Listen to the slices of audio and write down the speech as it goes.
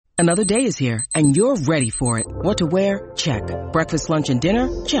Another day is here, and you're ready for it. What to wear? Check. Breakfast, lunch, and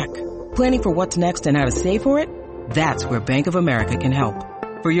dinner? Check. Planning for what's next and how to save for it? That's where Bank of America can help.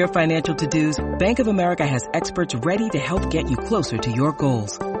 For your financial to-dos, Bank of America has experts ready to help get you closer to your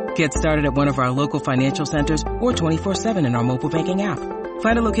goals. Get started at one of our local financial centers or 24/7 in our mobile banking app.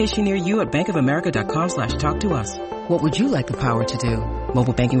 Find a location near you at bankofamerica.com/talktous. What would you like the power to do?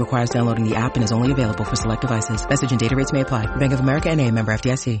 Mobile banking requires downloading the app and is only available for select devices. Message and data rates may apply. Bank of America N.A., member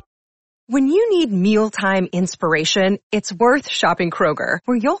FDIC. When you need mealtime inspiration, it's worth shopping Kroger,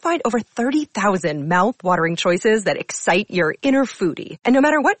 where you'll find over 30,000 mouth-watering choices that excite your inner foodie. And no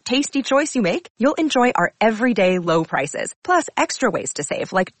matter what tasty choice you make, you'll enjoy our everyday low prices, plus extra ways to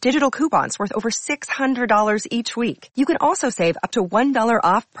save, like digital coupons worth over $600 each week. You can also save up to $1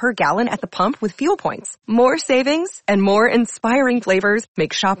 off per gallon at the pump with fuel points. More savings and more inspiring flavors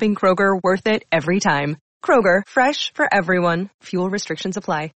make shopping Kroger worth it every time. Kroger, fresh for everyone. Fuel restrictions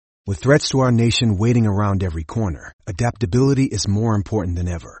apply. With threats to our nation waiting around every corner, adaptability is more important than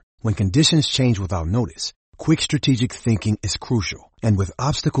ever. When conditions change without notice, quick strategic thinking is crucial. And with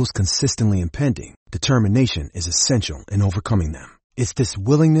obstacles consistently impending, determination is essential in overcoming them. It's this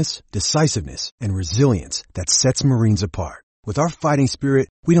willingness, decisiveness, and resilience that sets Marines apart. With our fighting spirit,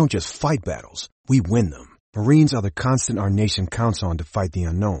 we don't just fight battles, we win them. Marines are the constant our nation counts on to fight the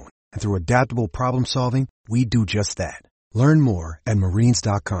unknown. And through adaptable problem solving, we do just that. Learn more at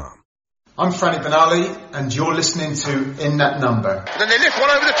Marines.com. I'm Franny Benali, and you're listening to In That Number. Then they lift one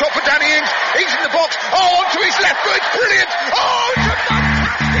over the top for Danny Ings. He's in the box. Oh, onto his left foot. Brilliant. Oh, it's a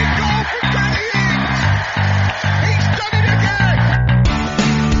fantastic goal from Danny Ings. He's done it again.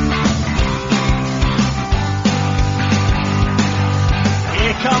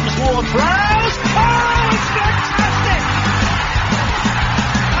 Here comes Ward-Prowse. Oh, it's fantastic.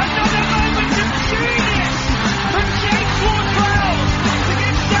 Another moment of genius from James Ward-Prowse to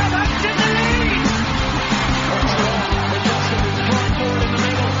give Southampton the lead. Johnson with the flying forward in the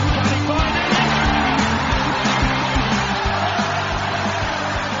middle. Coming by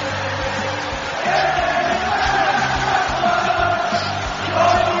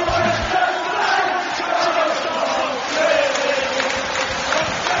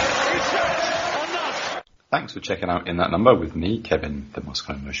Thanks for checking out In That Number with me, Kevin, the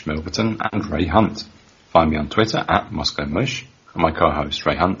Moscow Mush Milverton, and Ray Hunt. Find me on Twitter at Moscow Mush, and my co-host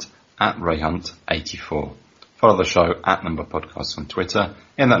Ray Hunt at RayHunt84. Follow the show at Number Podcast on Twitter,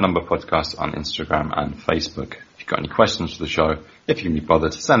 In That Number Podcast on Instagram and Facebook. If you've got any questions for the show, if you can be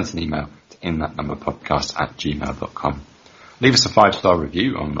bothered, send us an email to inthatnumberpodcast@gmail.com. Leave us a 5-star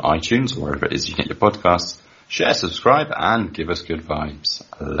review on iTunes or wherever it is you get your podcasts. Share, subscribe, and give us good vibes.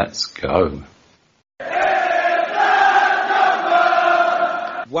 Let's go.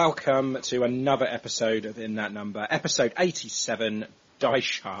 Welcome to another episode of In That Number, episode 87,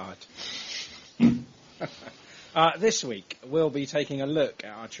 Dysart. This week, we'll be taking a look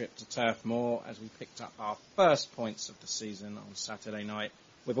at our trip to Turf Moor as we picked up our first points of the season on Saturday night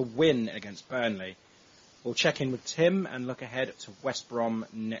with a win against Burnley. We'll check in with Tim and look ahead to West Brom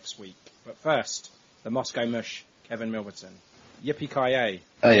next week. But first, the Moscow Mush, Kevin Milverton. Yippee-ki-yay.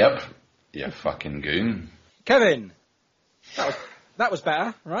 Hey up, you fucking goon. Kevin! That was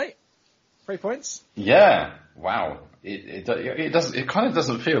better, right? 3 points? Yeah. Wow. It kind of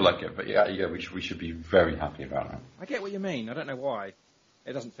doesn't feel like it, but yeah, we should be very happy about that. I get what you mean. I don't know why.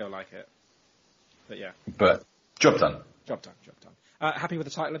 It doesn't feel like it. But yeah. But job done. Job done. Happy with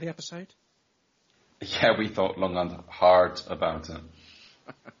the title of the episode? Yeah, we thought long and hard about it.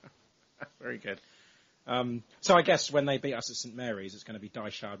 Very good. So I guess when they beat us at St Mary's, it's going to be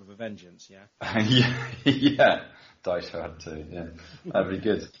Dysart with a vengeance, yeah? yeah. Dysart too, yeah. That'd be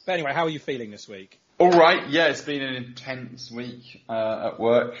good. But anyway, how are you feeling this week? All right, yeah, it's been an intense week at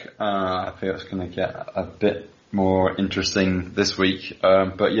work. I feel it's going to get a bit more interesting this week.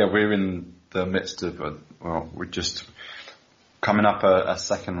 But yeah, we're in the midst of, we're just coming up a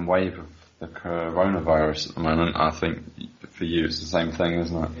second wave of the coronavirus at the moment. I think for you it's the same thing,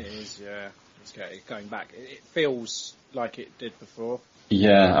 isn't it? It is, yeah. It's going back. It feels like it did before.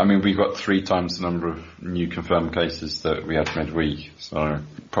 Yeah, I mean, we got 3 times the number of new confirmed cases that we had midweek, so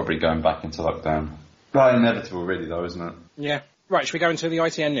probably going back into lockdown. Right, inevitable really though, isn't it? Yeah. Right, should we go into the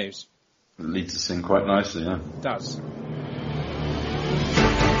ITN news? It leads us in quite nicely, yeah. It does.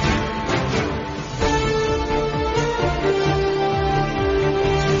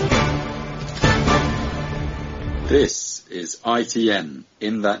 This is ITN,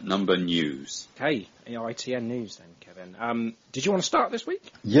 In That Number News. Okay, ITN news then, Kevin. Did you want to start this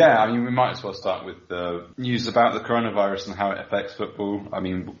week? Yeah, I mean, we might as well start with the news about the coronavirus and how it affects football. I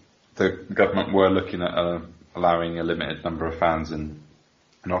mean, the government were looking at allowing a limited number of fans in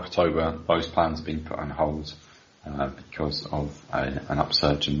in October, those plans have been put on hold because of an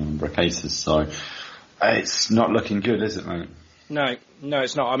upsurge in the number of cases. So it's not looking good, is it, mate? No,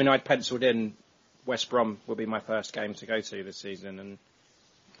 it's not. I mean, I'd penciled in West Brom will be my first game to go to this season,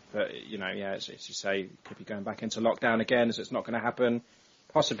 but you know, yeah, as you say, could be going back into lockdown again, so it's not going to happen.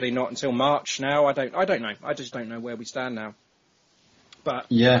 Possibly not until March now. I don't know. I just don't know where we stand now. But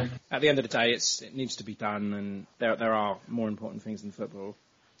yeah, at the end of the day, it needs to be done, and there are more important things than football.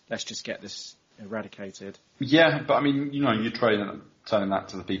 Let's just get this eradicated. Yeah, but I mean, you know, you're telling that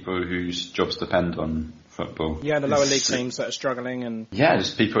to the people whose jobs depend on football. Yeah, the lower league teams that are struggling, and yeah,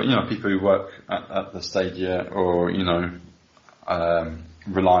 just people who work at the stadia, or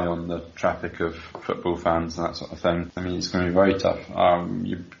rely on the traffic of football fans and that sort of thing. I mean, it's going to be very tough.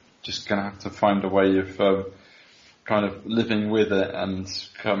 You're just going to have to find a way of kind of living with it and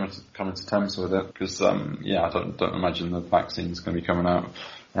coming to terms with it. Because I don't imagine the vaccine's going to be coming out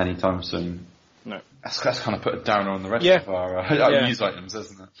anytime soon. No, that's kind of put a downer on the rest of our news items,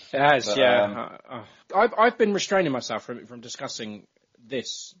 isn't it? It has, I've been restraining myself from discussing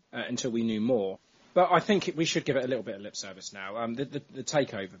this until we knew more. But I think we should give it a little bit of lip service now. The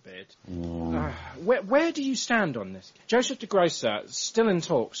takeover bid. Where do you stand on this? Joseph de Grosser still in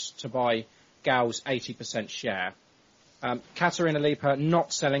talks to buy Gal's 80% share. Katarina Lipa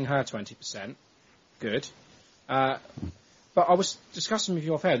not selling her 20%. Good. But I was discussing with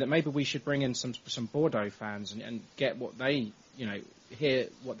your affair that maybe we should bring in some Bordeaux fans and get what they, hear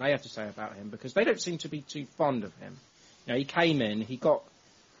what they have to say about him, because they don't seem to be too fond of him. He came in, he got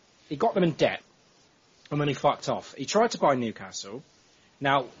them in debt. And then he fucked off. He tried to buy Newcastle.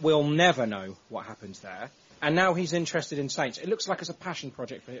 Now, we'll never know what happens there. And now he's interested in Saints. It looks like it's a passion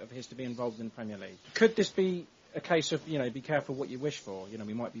project of his to be involved in the Premier League. Could this be a case of, be careful what you wish for?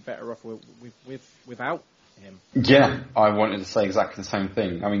 We might be better off without him. Yeah, I wanted to say exactly the same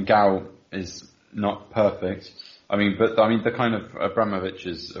thing. I mean, Gal is not perfect. I mean, the kind of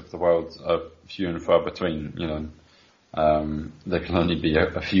Abramoviches of the world are few and far between, there can only be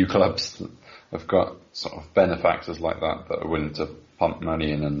a few clubs that have got sort of benefactors like that are willing to pump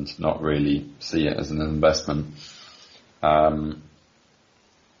money in and not really see it as an investment. And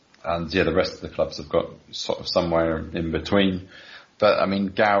yeah, the rest of the clubs have got sort of somewhere in between. But I mean,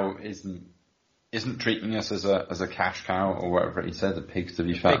 Gal isn't treating us as a cash cow or whatever he said, a pig to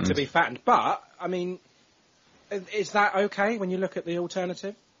be fattened. Pig to be fattened. But I mean, is that okay when you look at the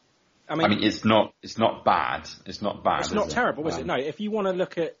alternative? I mean, it's not bad. It's not bad. It's not terrible, is it? No. If you want to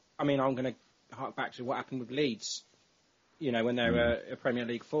look at, I'm going to hark back to what happened with Leeds, when they were a Premier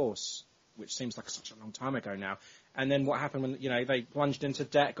League force, which seems like such a long time ago now. And then what happened when, they plunged into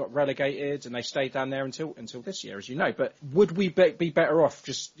debt, got relegated, and they stayed down there until this year, as you know. But would we be better off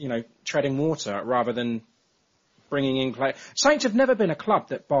just, treading water rather than bringing in players? Saints have never been a club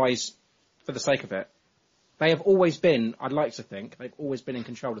that buys for the sake of it. They have always been, I'd like to think, they've always been in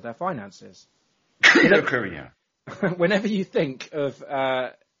control of their finances. Whenever you think of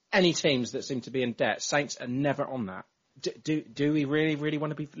any teams that seem to be in debt, Saints are never on that. Do we really, really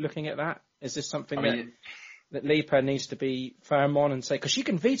want to be looking at that? Is this something that Lipa needs to be firm on and say, because she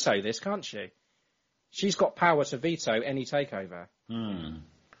can veto this, can't she? She's got power to veto any takeover.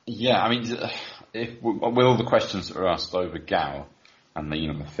 Yeah, I mean, with all the questions that were asked over Gal and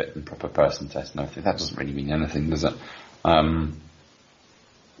the fit and proper person test and everything, that doesn't really mean anything, does it?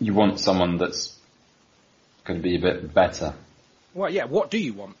 You want someone that's going to be a bit better. Well, yeah, what do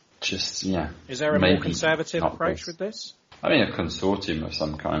you want? Just, yeah. Is there a more conservative approach with this? I mean, a consortium of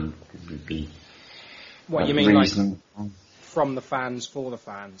some kind would be... What, you mean like from the fans, for the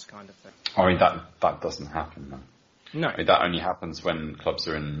fans kind of thing? I mean, that doesn't happen, though. No. I mean, that only happens when clubs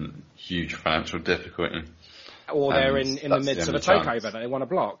are in huge financial difficulty. Or they're in the midst of a takeover that they want to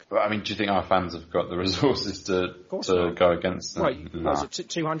block. But, I mean, do you think our fans have got the resources to go against them? Right, was it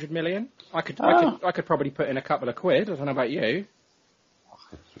 200 million? I could probably put in a couple of quid. I don't know about you.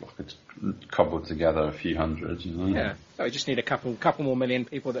 I could cobble together a few hundred, Yeah, so we just need a couple more million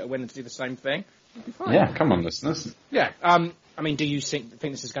people that are willing to do the same thing. It'll be fine. Yeah, come on, listeners. Yeah, I mean, do you think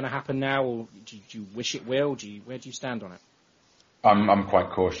this is going to happen now, or do you wish it will? Where do you stand on it? I'm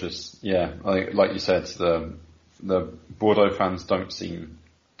quite cautious. Yeah, like you said, the Bordeaux fans don't seem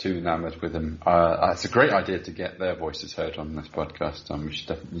too enamoured with him. It's a great idea to get their voices heard on this podcast. We should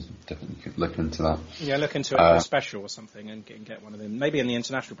definitely look into that. Yeah, look into a special or something and get one of them. Maybe in the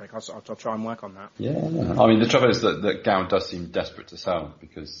international break. I'll try and work on that. Yeah, I mean, the trouble is that Gown does seem desperate to sell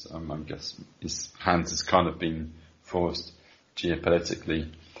because I guess his hands has kind of been forced geopolitically.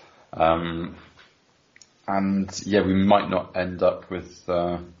 And yeah, we might not end up with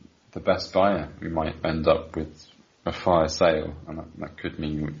the best buyer. We might end up with a fire sale, and that could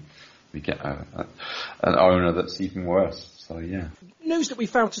mean we get an owner that's even worse. So yeah. News that we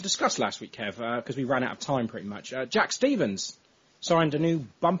failed to discuss last week, Kev, because we ran out of time pretty much. Jack Stevens signed a new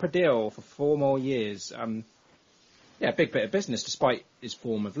bumper deal for 4 more years. Big bit of business despite his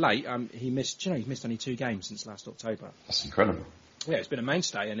form of late. He missed only 2 games since last October. That's incredible. Yeah, it's been a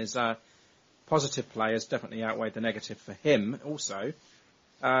mainstay, and his positive players definitely outweighed the negative for him also.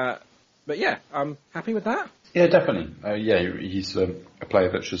 But yeah, I'm happy with that. Yeah, definitely. He's a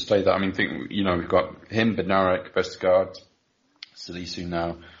player that should stay there. I mean, we've got him, Bednarek, Vestergaard, Salisu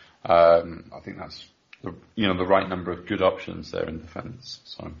now. I think that's the right number of good options there in defence.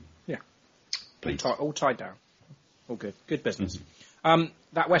 So yeah, please. All tied down, all good, good business.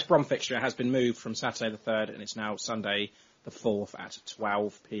 That West Brom fixture has been moved from Saturday the 3rd, and it's now Sunday the 4th at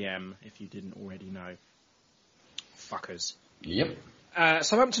 12 p.m. If you didn't already know, fuckers. Yep.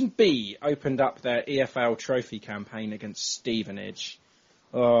 Southampton B opened up their EFL trophy campaign against Stevenage.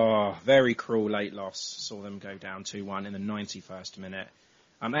 Oh, very cruel late loss. Saw them go down 2-1 in the 91st minute.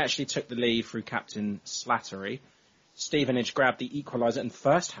 They actually took the lead through captain Slattery. Stevenage grabbed the equaliser in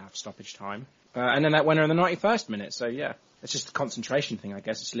first half stoppage time. And then that winner in the 91st minute. So yeah, it's just a concentration thing, I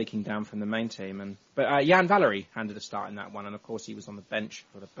guess. It's leaking down from the main team. But Jan Valery handed a start in that one. And of course he was on the bench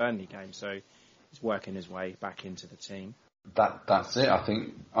for the Burnley game. So he's working his way back into the team. That's it, I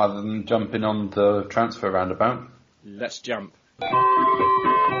think, other than jumping on the transfer roundabout. Let's jump.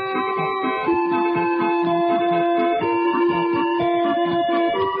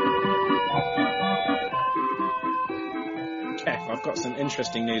 Kev, I've got some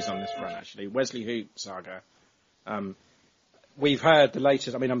interesting news on this front, actually. Wesley Hoedt saga. We've heard the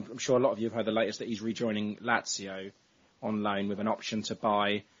latest, I'm sure a lot of you have heard the latest that he's rejoining Lazio on loan with an option to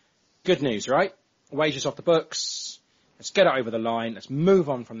buy. Good news, right? Wages off the books. Let's get it over the line. Let's move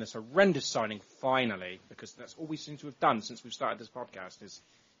on from this horrendous signing finally, because that's all we seem to have done since we've started this podcast is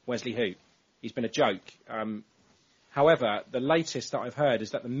Wesley Hoedt. He's been a joke. However, the latest that I've heard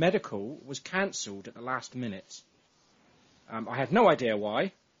is that the medical was cancelled at the last minute. I have no idea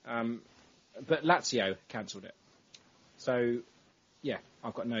why, but Lazio cancelled it. So, yeah,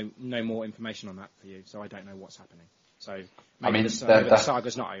 I've got no more information on that for you, so I don't know what's happening. So maybe the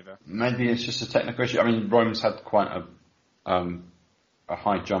saga's not over. Maybe it's just a technical issue. Rome's had quite a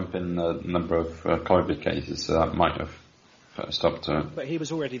high jump in the number of COVID cases, so that might have stopped it. But he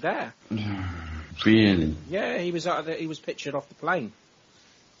was already there. Really? Yeah, he was pictured off the plane.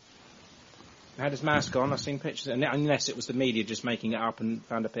 He had his mask on. I've seen pictures, unless it was the media just making it up and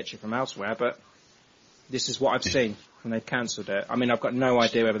found a picture from elsewhere. But this is what I've seen, and they've cancelled it. I've got no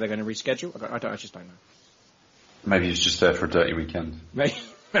idea whether they're going to reschedule. I just don't know. Maybe he's just there for a dirty weekend.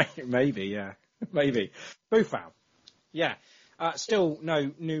 Maybe, yeah. Maybe. Buffon. Yeah. Still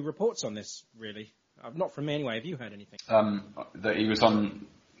no new reports on this, really. Not from me anyway. Have you heard anything? That he was on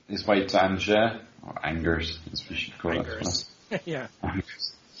his way to Angers, or Angers, as we should call Angers. it. Yeah.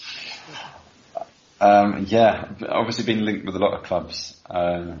 Obviously been linked with a lot of clubs. But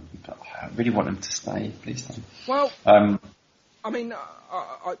I really want him to stay, please don't. Well,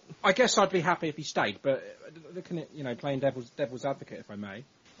 I guess I'd be happy if he stayed, but looking at, playing devil's advocate, if I may,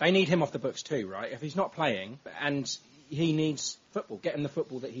 they need him off the books too, right? If he's not playing, and he needs football, get him the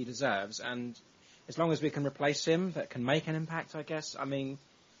football that he deserves, and as long as we can replace him, that can make an impact, I guess. I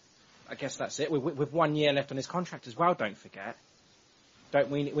guess that's it. With 1 year left on his contract as well, don't forget.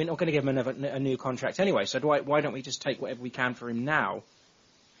 We're not going to give him a new contract anyway, so why don't we just take whatever we can for him now,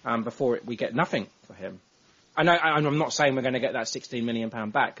 before we get nothing for him? I know, I'm not saying we're going to get that £16 million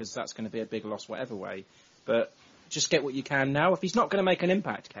back, because that's going to be a big loss whatever way, but just get what you can now. If he's not going to make an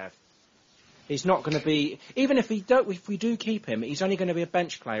impact, Kev, he's not going to be, even if we do keep him, he's only going to be a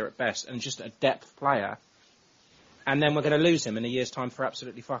bench player at best, and just a depth player, and then we're going to lose him in a year's time for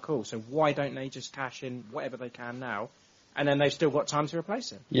absolutely fuck all. So why don't they just cash in whatever they can now, and then they've still got time to replace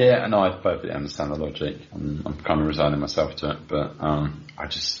him? Yeah, no, I perfectly understand the logic. I'm kind of resigning myself to it, but I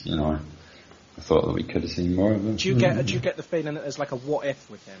just, I thought that we could have seen more of him. Do you get the feeling that there's like a what if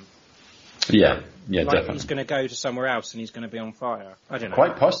with him? Yeah, like definitely. He's going to go to somewhere else and he's going to be on fire. I don't know.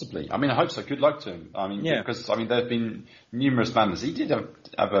 Quite possibly. I hope so. Good luck to him. Because there have been numerous managers. He did have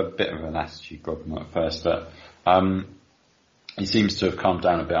a bit of an attitude problem at first, but he seems to have calmed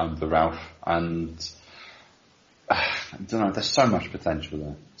down a bit under Ralph, and I don't know. There's so much potential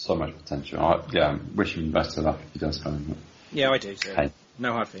there. So much potential. I wish him best of luck if he does come. Yeah, I do. So. Hey.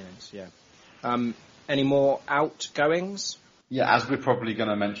 No hard feelings. Yeah. Any more outgoings? Yeah, as we're probably going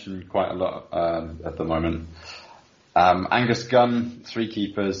to mention quite a lot at the moment. Angus Gunn, 3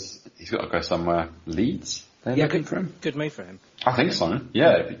 keepers. He's got to go somewhere. Leeds? Good for him. Good move for him. I think so.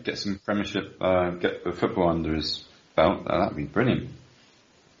 Yeah, if he gets some Premiership, get the football under his felt, that'd be brilliant.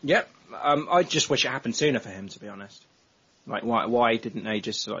 Yep. I just wish it happened sooner for him, to be honest. Like, why didn't they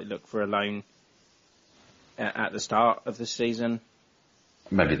just like look for a loan at the start of the season?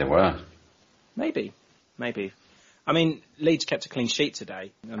 Maybe they were. Maybe. I mean, Leeds kept a clean sheet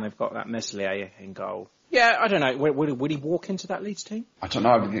today, and they've got that Meslier in goal. Yeah, I don't know. Would he walk into that Leeds team? I don't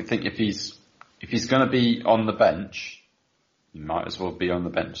know. I think if he's going to be on the bench, he might as well be on the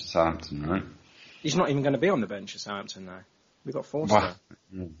bench at Southampton, right? He's not even going to be on the bench at Southampton, though. We've got Forster.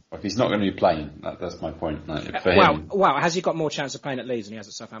 Well, if he's not going to be playing, that's my point. Like, for him, has he got more chance of playing at Leeds than he has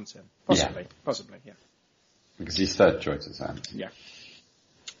at Southampton? Possibly, yeah. Because he's third choice at Southampton. Yeah.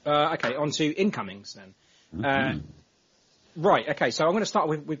 Okay, on to incomings then. Mm-hmm. Right, okay, so I'm going to start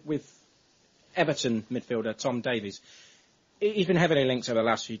with Everton midfielder Tom Davies. He's been heavily linked over the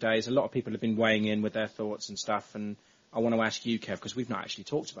last few days. A lot of people have been weighing in with their thoughts and stuff, and I want to ask you, Kev, because we've not actually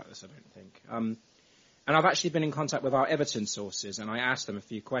talked about this, I don't think. And I've actually been in contact with our Everton sources, and I asked them a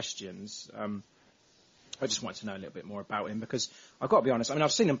few questions. I just wanted to know a little bit more about him, because I've got to be honest, I mean,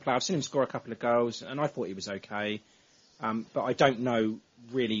 I've seen him play, I've seen him score a couple of goals, and I thought he was okay, but I don't know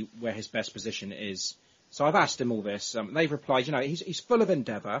really where his best position is. So I've asked him all this. They've replied, he's full of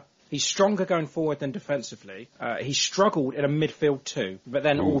endeavour. He's stronger going forward than defensively. He struggled in a midfield too, but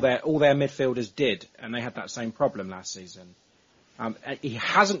then all their midfielders did, and they had that same problem last season. He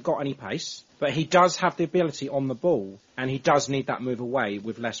hasn't got any pace, but he does have the ability on the ball, and he does need that move away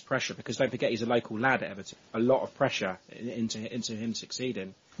with less pressure, because don't forget he's a local lad at Everton. A lot of pressure into him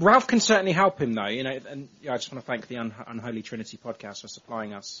succeeding. Ralph can certainly help him though, and I just want to thank the Unholy Trinity podcast for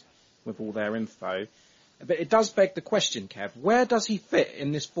supplying us with all their info. But it does beg the question, Kev, where does he fit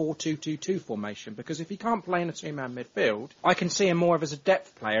in this 4-2-2-2 formation? Because if he can't play in a two-man midfield, I can see him more of as a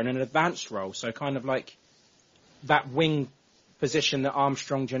depth player in an advanced role, so kind of like that wing position that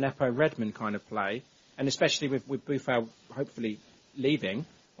Armstrong, Djenepo, Redmond kind of play, and especially with Boufal hopefully leaving,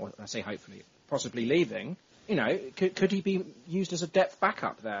 or I say hopefully, possibly leaving, could he be used as a depth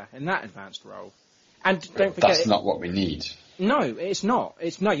backup there in that advanced role? And don't forget... That's not what we need. No, it's not.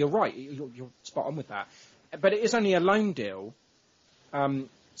 No, you're right. You're spot on with that. But it is only a loan deal,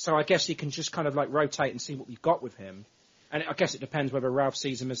 so I guess you can just kind of like rotate and see what we've got with him. And I guess it depends whether Ralph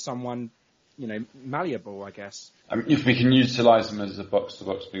sees him as someone, malleable, I guess. I mean, if we can utilise him as a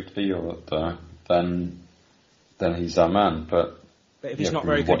box-to-box midfielder, then he's our man. But if he's not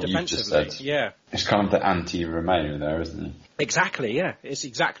very good defensively, it's kind of the anti-Romeo there, isn't he? Exactly, yeah. It's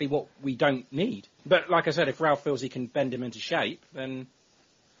exactly what we don't need. But like I said, if Ralph feels he can bend him into shape, then...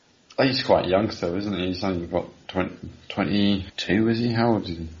 He's quite young still, isn't he? He's only got 22, is he? How old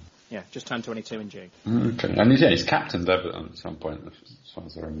is he? Yeah, just turned 22 in June. Okay, and he's captained Everton at some point, as far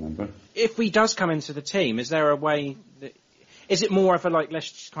as I remember. If he does come into the team, is there a way that... Is it more of a,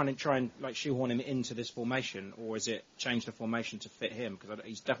 let's just kind of try and, shoehorn him into this formation, or is it change the formation to fit him? Because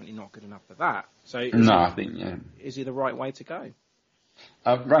he's definitely not good enough for that. So I think, yeah. Is he the right way to go?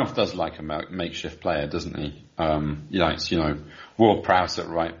 Ralph does like a makeshift player, doesn't he? He likes, Ward-Prowse at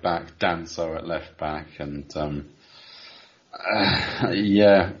right back, Danso at left back, and,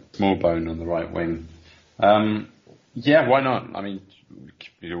 Smallbone on the right wing. Why not? I mean,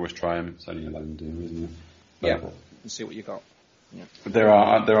 you'd always try him. It's only a loan deal, isn't it? Yeah, and see what you got. Yeah. There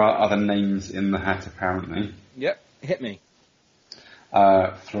are other names in the hat, apparently. Yep, hit me.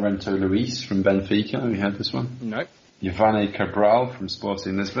 Florento Luis from Benfica, have you heard this one? No. Giovanni Cabral from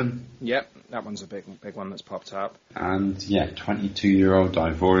Sporting Lisbon. Yep, that one's a big one that's popped up. And 22-year-old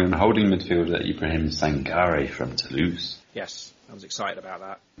Ivorian holding midfielder Ibrahim Sangare from Toulouse. Yes, I was excited about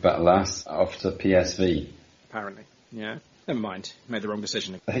that. But alas, off to PSV. Apparently, yeah. Never mind, made the wrong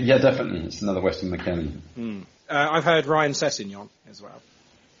decision. Yeah, definitely, it's another Weston McKennie. I've heard Ryan Sessegnon as well,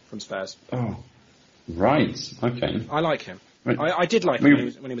 from Spurs. Oh, right, okay. I like him. I did like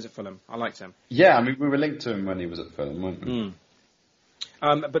him when he was at Fulham. I liked him. Yeah, I mean, we were linked to him when he was at Fulham, weren't we?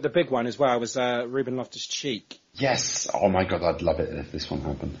 But the big one as well was Ruben Loftus-Cheek. Yes. Oh my God, I'd love it if this one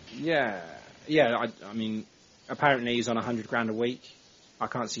happened. Yeah. I mean, apparently he's on $100,000 a week. I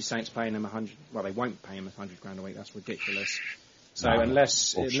can't see Saints paying him 100. Well, they won't pay him $100,000 a week. That's ridiculous. So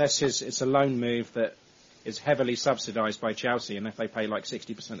unless it's a loan move that is heavily subsidised by Chelsea, and if they pay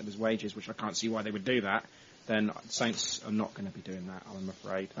 60% of his wages, which I can't see why they would do that, then Saints are not going to be doing that, I'm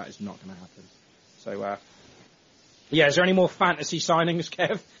afraid. That is not going to happen. So, is there any more fantasy signings,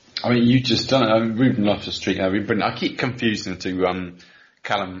 Kev? I mean, you just done it. Ruben Loftus-Cheek. I keep confusing to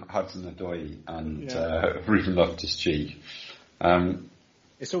Callum Hudson-Odoi and Ruben Loftus-Cheek.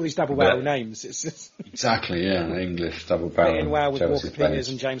 It's all these double-barrel names. It's just exactly, yeah, English double-barrel. Playing well with Chelsea Walker Peters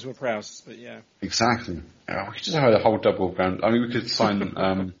and James Ward-Prowse, but yeah. Exactly. We could just have a whole double-barrel. I mean, we could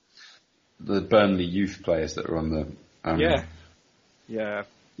sign... the Burnley youth players that are on Yeah.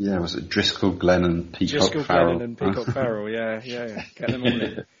 Yeah, was it Driscoll, Glenn and Peacock Farrell? Glenn and Peacock Farrell, yeah. Get them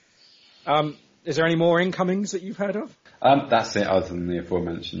all in. Is there any more incomings that you've heard of? That's it, other than the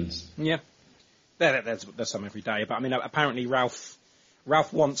aforementioned. Yeah. There's some every day, but I mean, apparently Ralph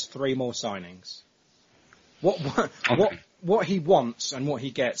wants 3 more signings. What he wants and what he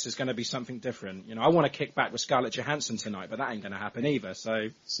gets is going to be something different. You know, I want to kick back with Scarlett Johansson tonight, but that ain't going to happen either. So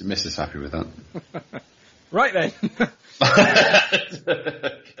Mrs. happy with that. Right then.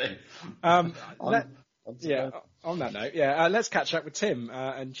 Okay. On that note, let's catch up with Tim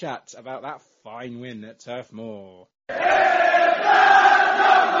and chat about that fine win at Turf Moor.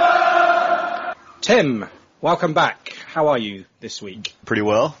 Tim, welcome back. How are you this week? Pretty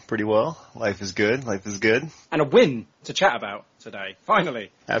well. Life is good. And a win to chat about today, finally.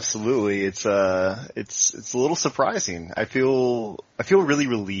 Absolutely. It's a little surprising. I feel really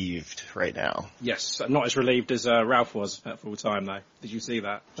relieved right now. Yes, not as relieved as Ralph was at full time though. Did you see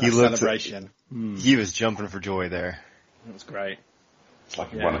that? Celebration. He was jumping for joy there. It was great. It's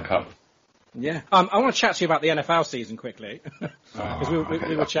like he won a cup. Yeah. I want to chat to you about the NFL season quickly. Because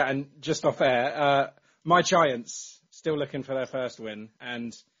we were chatting just off air. My Giants still looking for their first win,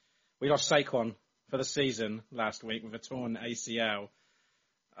 and we lost Saquon for the season last week with a torn ACL.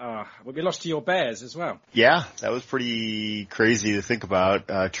 We lost to your Bears as well. Yeah, that was pretty crazy to think about.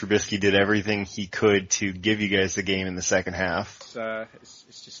 Trubisky did everything he could to give you guys the game in the second half.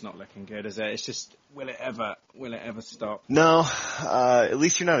 It's just not looking good, is it? It's just, will it ever stop? No, at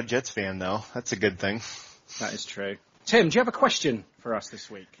least you're not a Jets fan, though. That's a good thing. That is true. Tim, do you have a question for us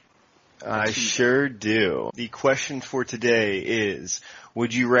this week? I sure do. The question for today is,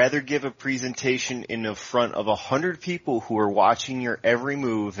 would you rather give a presentation in front of 100 people who are watching your every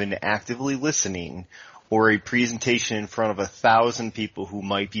move and actively listening, or a presentation in front of 1,000 people who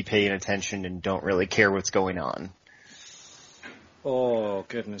might be paying attention and don't really care what's going on? Oh,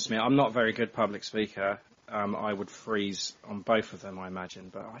 goodness me. I'm not a very good public speaker. I would freeze on both of them, I imagine,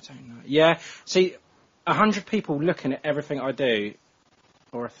 but I don't know. Yeah, see, 100 people looking at everything I do,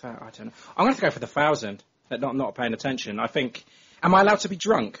 or I don't know. I'm going to go for the 1,000 that not paying attention. I think, am I allowed to be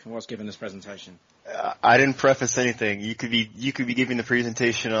drunk whilst giving this presentation? I didn't preface anything. You could be giving the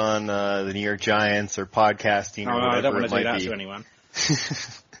presentation on the New York Giants or podcasting or whatever. I don't want to do that to anyone.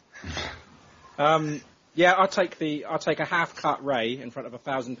 Yeah, I'll take a half-cut Ray in front of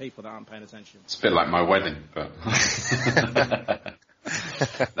 1,000 people that aren't paying attention. It's a bit like my wedding, but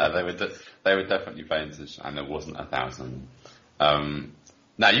no, they were definitely paying attention, and it wasn't 1,000.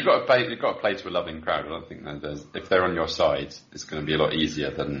 No, you've got to play to a loving crowd. I don't think that if they're on your side, it's going to be a lot easier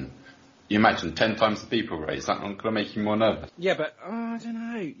than you imagine. 10 times the people, Ray. Is that not going to make you more nervous? Yeah, but I don't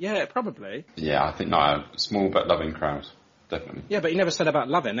know. Yeah, probably. Yeah, I think a small but loving crowd, definitely. Yeah, but you never said about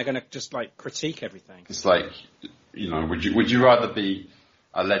loving. They're going to just critique everything. It's like, would you rather be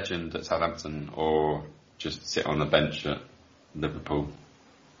a legend at Southampton or just sit on the bench at Liverpool?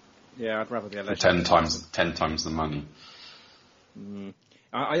 Yeah, I'd rather be a legend. For 10 times the money.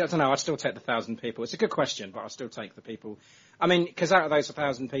 I don't know. I'd still take the 1,000 people. It's a good question, but I'll still take the people. I mean, because out of those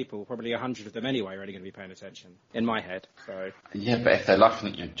 1,000 people, probably 100 of them anyway are only going to be paying attention in my head. So yeah, but if they're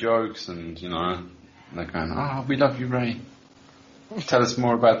laughing at your jokes and they're going, "Oh, we love you, Ray. Tell us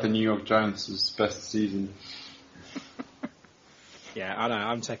more about the New York Giants' best season." Yeah, I know.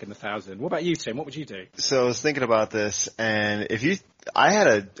 I'm taking the 1,000. What about you, Tim? What would you do? So I was thinking about this, and I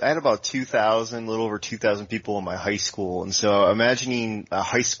had about 2,000, a little over 2,000 people in my high school, and so imagining a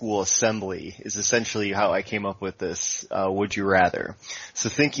high school assembly is essentially how I came up with this. Would you rather? So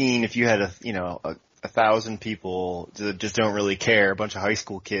thinking if you had 1,000 people that just don't really care, a bunch of high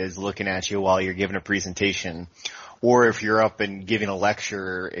school kids looking at you while you're giving a presentation, or if you're up and giving a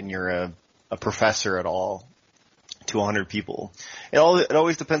lecture and you're a professor at all, to 100 people. It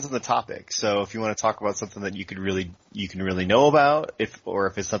always depends on the topic. So if you want to talk about something that you can really know about, if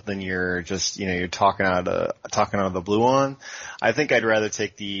it's something you're just you're talking out of the blue on, I think I'd rather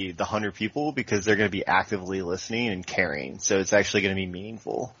take the 100 people because they're going to be actively listening and caring. So it's actually going to be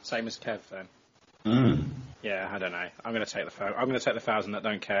meaningful. Same as Kev then. Yeah, I don't know. I'm going to take the 1,000 that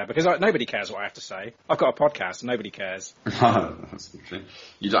don't care because nobody cares what I have to say. I've got a podcast and nobody cares. That's true.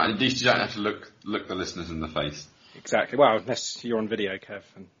 At least you don't have to look the listeners in the face. Exactly. Well, unless you're on video, Kev,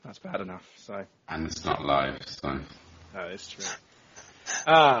 and that's bad enough. So. And it's not live, so. No, it's true.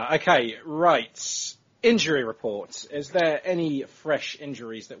 Okay, right. Injury report. Is there any fresh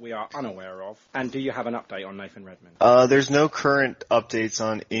injuries that we are unaware of? And do you have an update on Nathan Redmond? There's no current updates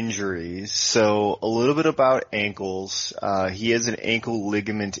on injuries. So a little bit about ankles. He has an ankle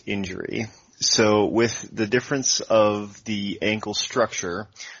ligament injury. So with the difference of the ankle structure,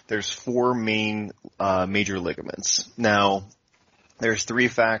 there's 4 main major ligaments. Now, there's 3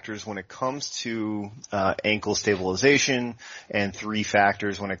 factors when it comes to ankle stabilization and 3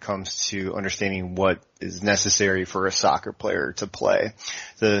 factors when it comes to understanding what is necessary for a soccer player to play.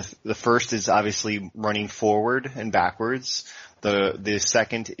 The first is obviously running forward and backwards. The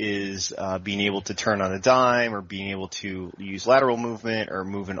second is being able to turn on a dime or being able to use lateral movement or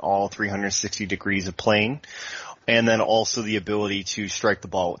move in all 360 degrees of plane. And then also the ability to strike the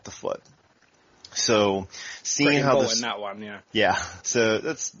ball with the foot. So seeing pretty how this, that one, yeah. Yeah. So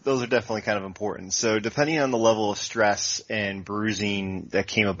those are definitely kind of important. So depending on the level of stress and bruising that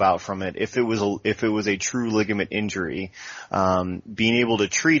came about from it, if it was a true ligament injury, being able to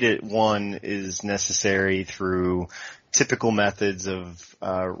treat it, one, is necessary through typical methods of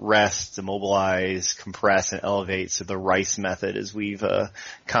rest, immobilize, compress, and elevate. So the Rice method, as we've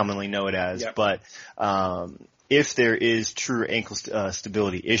commonly know it as. Yep. But if there is true ankle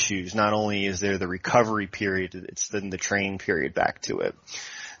stability issues, not only is there the recovery period, it's then the training period back to it.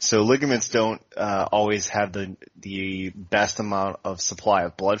 So ligaments don't always have the best amount of supply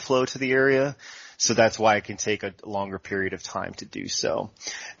of blood flow to the area. So that's why it can take a longer period of time to do so.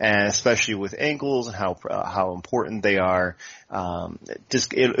 And especially with ankles and how important they are,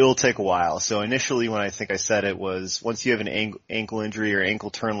 it'll take a while. So initially when I think I said it was, once you have an ankle injury or ankle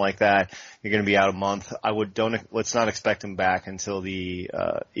turn like that, you're going to be out a month. Let's not expect them back until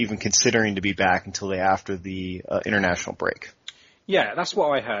even considering to be back until after the international break. Yeah, that's what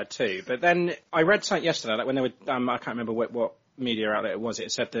I heard too. But then I read something yesterday that when they were, I can't remember what media outlet it was,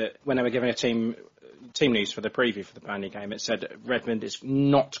 it said that when they were giving a team news for the preview for the Burnley game, it said Redmond is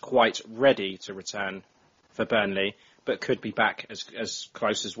not quite ready to return for Burnley, but could be back as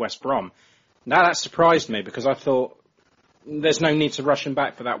close as West Brom. Now that surprised me because I thought there's no need to rush him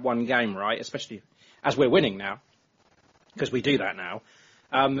back for that one game, right? Especially as we're winning now, because we do that now.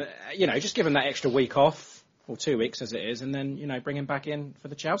 Just give him that extra week off, or 2 weeks as it is, and then, bring him back in for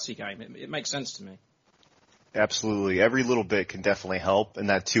the Chelsea game. It makes sense to me. Absolutely. Every little bit can definitely help in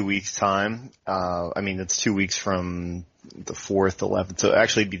that 2 weeks time. It's 2 weeks from the 4th, 11th. So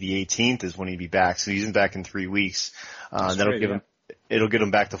actually it'd be the 18th is when he'd be back. So he's back in 3 weeks. It'll get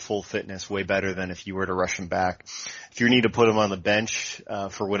him back to full fitness way better than if you were to rush him back. If you need to put him on the bench,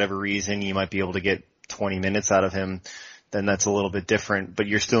 for whatever reason, you might be able to get 20 minutes out of him. Then that's a little bit different, but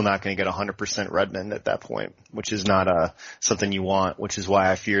you're still not going to get 100% Redmond at that point, which is not something you want, which is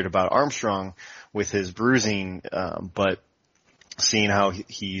why I feared about Armstrong with his bruising, but seeing how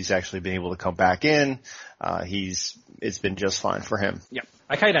he's actually been able to come back in, it's been just fine for him. Yeah.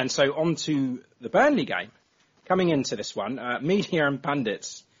 Okay then, so on to the Burnley game. Coming into this one, media and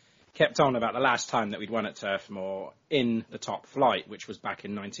pundits kept on about the last time that we'd won at Turf Moor in the top flight, which was back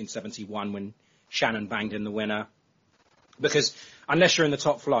in 1971 when Shannon banged in the winner. Because unless you're in the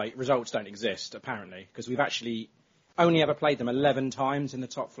top flight, results don't exist, apparently, because we've actually only ever played them 11 times in the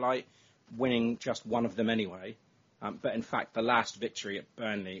top flight, winning just one of them anyway. But in fact, the last victory at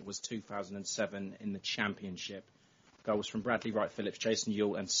Burnley was 2007 in the Championship. Goals from Bradley Wright-Phillips, Jason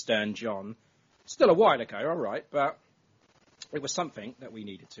Ewell and Stern John. Still a while ago, all right, but it was something that we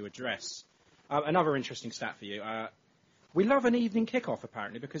needed to address. Another interesting stat for you. We love an evening kickoff,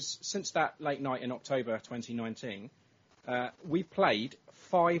 apparently, because since that late night in October 2019... we played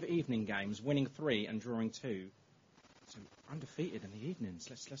 5 evening games, winning 3 and drawing 2. So undefeated in the evenings.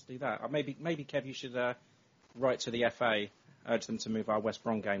 Let's do that. Maybe Kev, you should write to the FA, urge them to move our West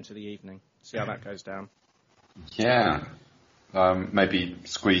Brom game to the evening. See how that goes down. Yeah, maybe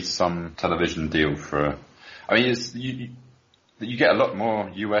squeeze some television deal for. You get a lot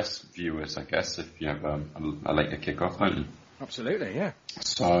more US viewers, I guess, if you have a later kickoff, don't you? Absolutely, yeah.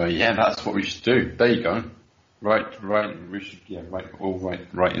 So yeah, that's what we should do. There you go. Right. We should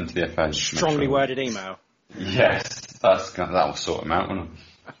write into the FA. Strongly worded email. Yes, that'll sort them out, won't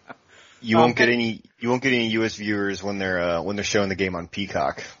it? You won't get any US viewers when they're showing the game on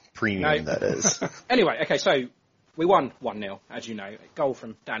Peacock Premium. No. That is. Anyway, okay, so we won 1-0, as you know. A goal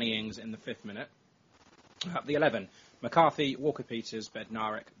from Danny Ings in the 5th minute. The 11: McCarthy, Walker-Peters,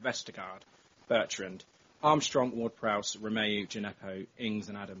 Bednarek, Vestergaard, Bertrand, Armstrong, Ward-Prowse, Romeu, Gineppo, Ings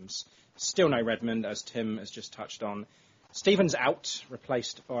and Adams. Still no Redmond, as Tim has just touched on. Stevens out,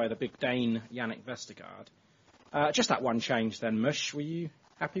 replaced by the big Dane, Yannick Vestergaard. Just that one change then, Mush. Were you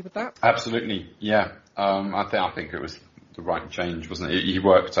happy with that? Absolutely, yeah. I think it was the right change, wasn't it? He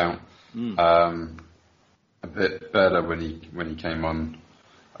worked out a bit better when he came on.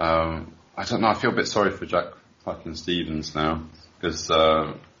 I don't know, I feel a bit sorry for Jack fucking Stevens now, because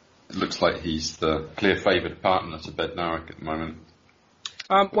it looks like he's the clear favoured partner to Bednarek at the moment.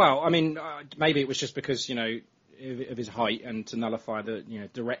 Well, I mean, maybe it was just because, of his height and to nullify the,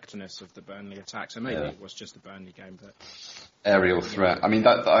 directness of the Burnley attack. So maybe it was just a Burnley game. But aerial threat. I mean,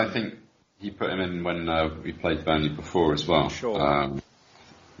 that I think he put him in when we played Burnley before as well. Sure.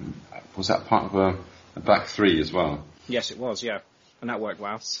 Was that part of a back three as well? Yes, it was, yeah. And that worked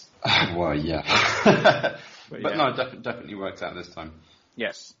well. Well, yeah. but no, definitely worked out this time.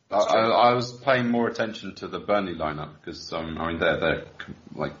 Yes. I was paying more attention to the Burnley lineup because, they're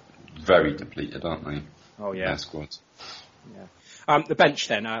like very depleted, aren't they? Oh, yeah. Their squads. Yeah. The bench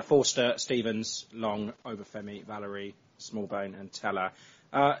then, Forster, Stevens, Long, Obafemi, Valerie, Smallbone and Teller.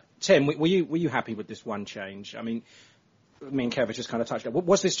 Tim, were you happy with this one change? I mean, me and Kev have just kind of touched on it.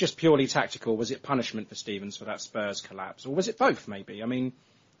 Was this just purely tactical? Was it punishment for Stevens for that Spurs collapse? Or was it both, maybe? I mean,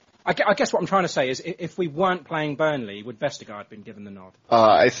 I guess what I'm trying to say is if we weren't playing Burnley, would Vestergaard been given the nod?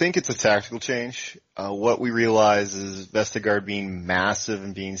 I think it's a tactical change. What we realize is Vestergaard being massive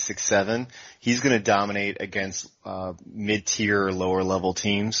and being 6'7", he's going to dominate against mid-tier or lower-level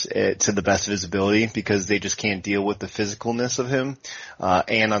teams to the best of his ability because they just can't deal with the physicalness of him.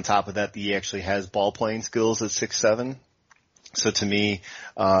 And on top of that, he actually has ball-playing skills at 6'7". So to me,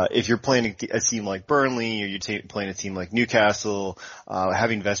 if you're playing a team like Burnley or you're playing a team like Newcastle,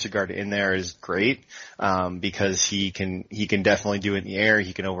 having Vestergaard in there is great, because he can definitely do it in the air.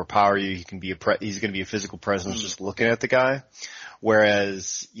 He can overpower you. He's going to be a physical presence just looking at the guy.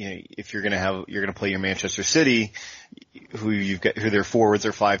 Whereas, if you're going to play your Manchester City, who their forwards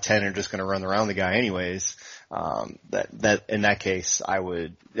are 5'10", are just going to run around the guy anyways. That in that case,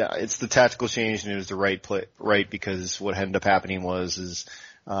 it's the tactical change and it was the right because what ended up happening was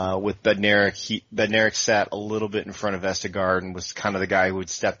with Bednarik sat a little bit in front of Vestergaard and was kind of the guy who would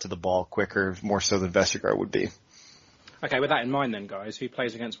step to the ball quicker, more so than Vestergaard would be. Okay, with that in mind then, guys, who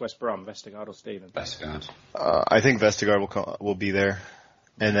plays against West Brom, Vestergaard or Stevens? Vestergaard. I think Vestergaard will be there.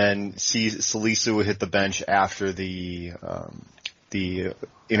 And then Salisu will hit the bench after the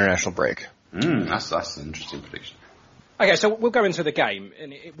international break. That's an interesting prediction. Okay, so we'll go into the game,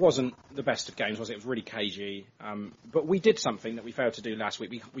 and it wasn't the best of games, was it? It was really cagey. But we did something that we failed to do last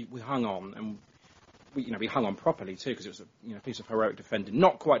week. We hung on, and we hung on properly too, because it was a piece of heroic defending.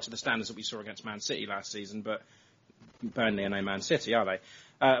 Not quite to the standards that we saw against Man City last season, but Burnley are no Man City, are they?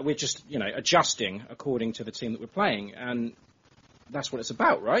 We're just adjusting according to the team that we're playing, and that's what it's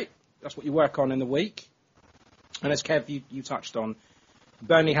about, right? That's what you work on in the week. And as Kev, you touched on,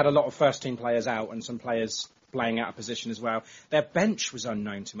 Burnley had a lot of first-team players out and some players playing out of position as well. Their bench was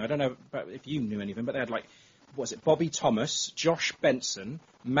unknown to me. I don't know if you knew anything, but they had Bobby Thomas, Josh Benson,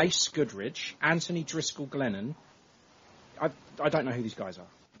 Mace Goodridge, Anthony Driscoll-Glennon. I don't know who these guys are.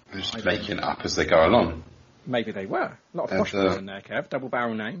 They're just making it up as they go along. Maybe they were. A lot of posh players in there, Kev.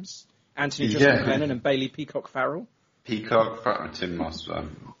 Double-barrel names. Anthony Driscoll-Glennon and Bailey Peacock-Farrell. Tim must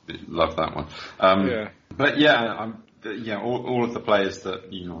love that one. But all of the players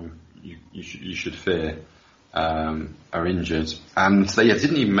that you should fear are injured, and they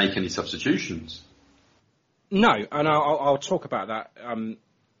didn't even make any substitutions. No, and I'll talk about that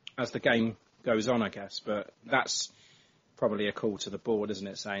as the game goes on, I guess. But that's probably a call to the board, isn't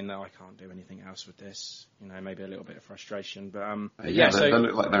it? Saying that I can't do anything else with this. Maybe a little bit of frustration, but they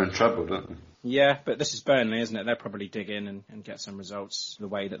look like they're in trouble, don't they? Yeah, but this is Burnley, isn't it? They'll probably dig in and get some results the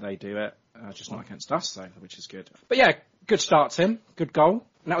way that they do it. Just not against us, though, which is good. But yeah, good start, Tim. Good goal.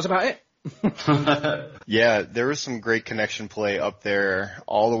 And that was about it. Yeah, there was some great connection play up there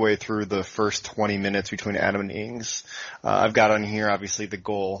all the way through the first 20 minutes between Adam and Ings. I've got on here obviously the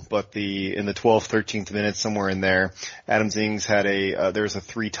goal, but in the 12th, 13th minute, somewhere in there, Adams Ings had there was a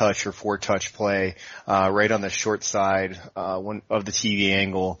 3-touch or 4-touch play right on the short side of the TV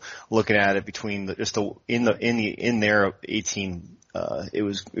angle, looking at it between in their 18. It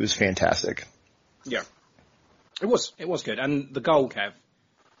was fantastic. Yeah, it was good, and the goal, Kev.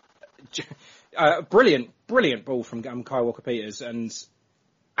 Brilliant ball from Kyle Walker-Peters, and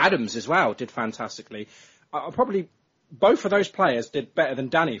Adams as well did fantastically. Probably both of those players did better than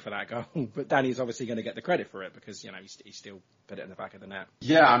Danny for that goal, but Danny's obviously going to get the credit for it because he still put it in the back of the net.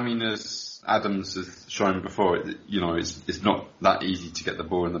 Yeah, I mean, as Adams has shown before, it's not that easy to get the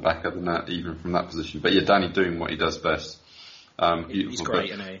ball in the back of the net even from that position. But yeah, Danny doing what he does best. He's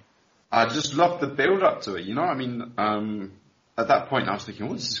great, isn't he? I just love the build up to it. At that point, I was thinking,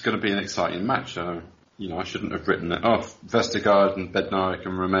 this is going to be an exciting match. I shouldn't have written it off. Vestergaard and Bednarik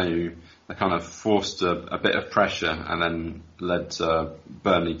and Romeu, they kind of forced a bit of pressure and then led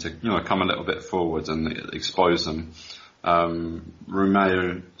Burnley to, come a little bit forward and expose them.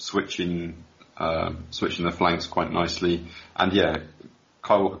 Romeu switching the flanks quite nicely. And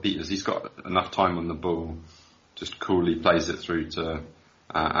Kyle Walker-Peters, he's got enough time on the ball, just coolly plays it through to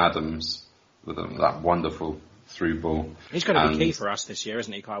Adams with that wonderful through ball. He's going to be key for us this year,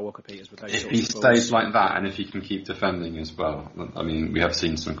 isn't he, Kyle Walker-Peters, with those if sorts he of balls. stays like that, and if he can keep defending as well. I mean, we have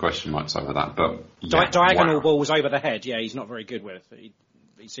seen some question marks over that, but diagonal balls over the head, he's not very good with. He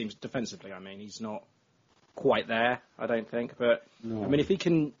seems defensively, he's not quite there, I don't think. But no. I mean, if he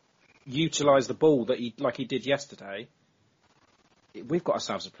can utilise the ball like he did yesterday, we've got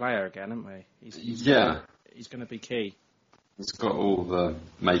ourselves a player again, haven't we? He's going to be key. He's got all the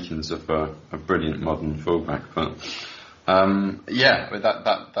makings of a brilliant modern fullback, but with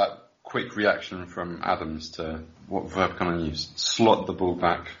that quick reaction from Adams to what verb can I use? Slot the ball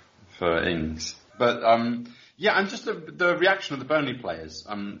back for Ings. But and just the reaction of the Burnley players.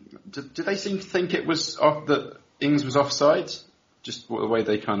 Did they seem to think it was that Ings was offside? Just the way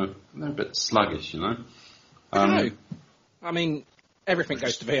they they're a bit sluggish, I don't know. I mean, everything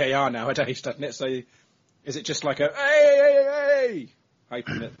goes to VAR nowadays, doesn't it? So. Is it just like a hey,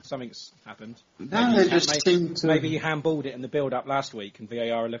 hoping that something's happened? No, they just seem to... Maybe you handballed it in the build-up last week and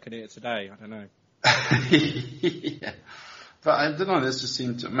VAR are looking at it today. I don't know. Yeah. But I don't know, this just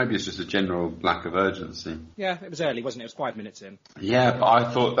seemed to... Maybe it's just a general lack of urgency. Yeah, it was early, wasn't it? It was 5 minutes in. Yeah, but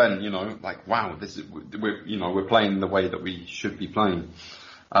I thought then, wow, we're playing the way that we should be playing.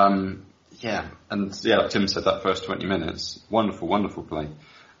 Like Tim said, that first 20 minutes, wonderful, wonderful play.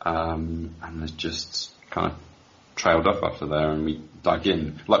 And it's just... kind of trailed off after there, and we dug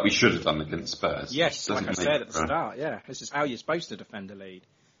in like we should have done against Spurs. Yes, like I said at the start, this is how you're supposed to defend a lead.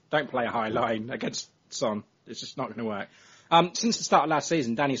 Don't play a high line against Son. It's just not going to work. Since the start of last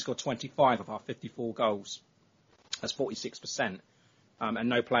season, Danny scored 25 of our 54 goals. That's 46%. And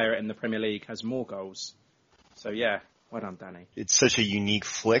no player in the Premier League has more goals. So well done, Danny. It's such a unique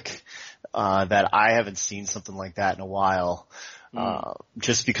flick that I haven't seen something like that in a while.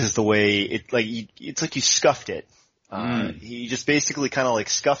 Just because the way it's like you scuffed it. He just basically kind of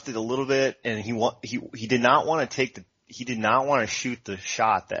scuffed it a little bit, and he did not want to shoot the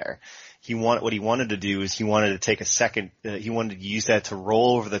shot there. What he wanted to do is he wanted to take a second, he wanted to use that to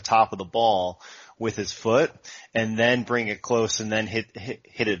roll over the top of the ball with his foot and then bring it close and then hit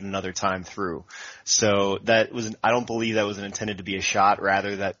it another time through. So I don't believe that was intended to be a shot,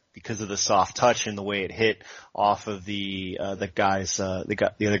 rather that because of the soft touch and the way it hit off of the other guy's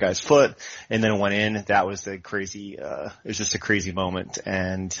foot and then went in, that was it was just a crazy moment.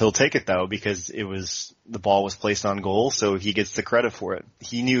 And he'll take it though, because the ball was placed on goal, so he gets the credit for it.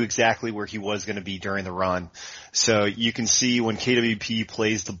 He knew exactly where he was going to be during the run. So you can see when KWP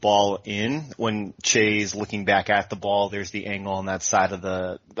plays the ball in, when Che's looking back at the ball, there's the angle on that side of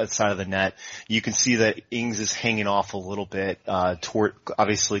the net. You can see that Ings is hanging off a little bit,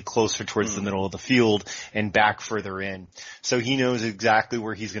 obviously closer towards the middle of the field and back further in. So he knows exactly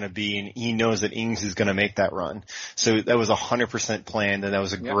where he's going to be, and he knows that Ings is going to make that run. So that was 100% planned, and that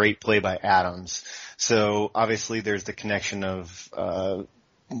was a great play by Adams. So obviously there's the connection of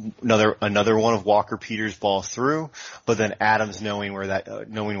another one of Walker-Peters' ball through, but then Adams knowing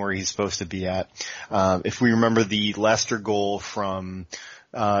where he's supposed to be at. If we remember the Leicester goal from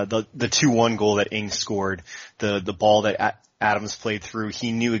the 2-1 goal that Ings scored, the ball that Adams played through,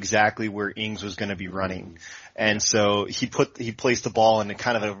 he knew exactly where Ings was going to be running. And so he placed the ball in a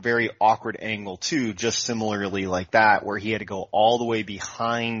kind of a very awkward angle too, just similarly like that, where he had to go all the way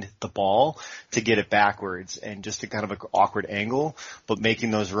behind the ball to get it backwards, and just a kind of an awkward angle, but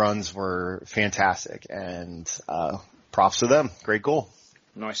making those runs were fantastic, and props to them. Great goal.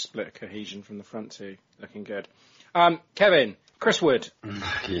 Nice split of cohesion from the front too. Looking good. Kevin, Chris Wood.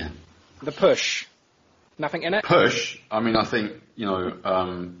 Yeah. The push. Nothing in it? Push? I mean, I think,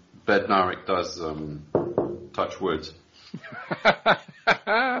 Bednarek does touch wood.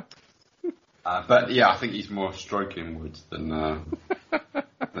 But yeah, I think he's more stroking wood than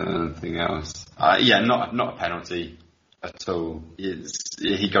anything else. Not a penalty at all.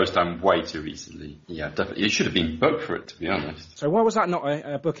 He goes down way too easily. Yeah, definitely. He should have been booked for it, to be honest. So why was that not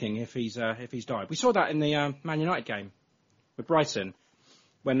a booking if he's died? We saw that in the Man United game with Brighton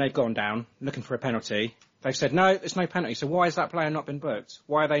when they've gone down looking for a penalty. They've said, no, it's no penalty. So why has that player not been booked?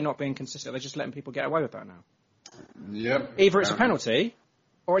 Why are they not being consistent? They're just letting people get away with that now. Yep. Either it's a penalty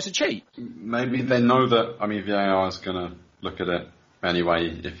or it's a cheat. Maybe they know that, VAR is going to look at it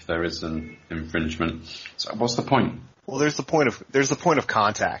anyway if there is an infringement. So what's the point? Well, there's the point of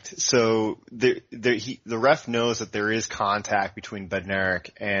contact. So the ref knows that there is contact between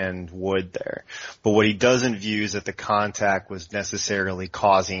Bednarek and Wood there. But what he doesn't view is that the contact was necessarily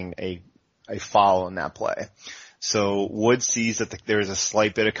causing a foul in that play. So Wood sees that there's a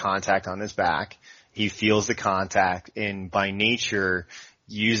slight bit of contact on his back. He feels the contact, and by nature,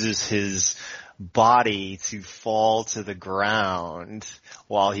 uses his body to fall to the ground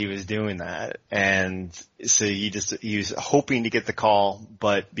while he was doing that. And so he was hoping to get the call,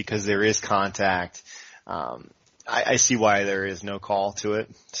 but because there is contact, I see why there is no call to it.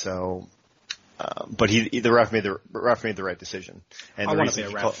 So, but the ref made the right decision. And I want to be a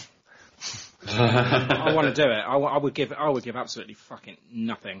ref. I want to do it. I would give absolutely fucking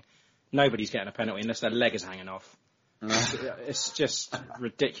nothing. Nobody's getting a penalty unless their leg is hanging off. It's just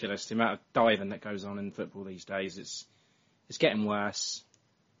ridiculous, the amount of diving that goes on in football these days. It's getting worse,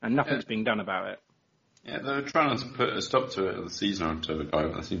 and nothing's being done about it. Yeah, they were trying to put a stop to it at the season or two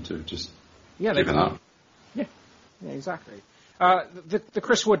ago. They seem to have just given up. Yeah, exactly. The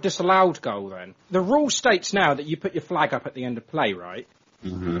Chris Wood disallowed goal then. The rule states now that you put your flag up at the end of play, right?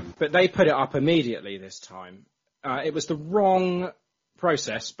 Mm-hmm. But they put it up immediately this time. It was the wrong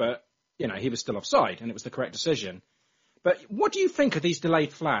process, but, he was still offside, and it was the correct decision. But what do you think of these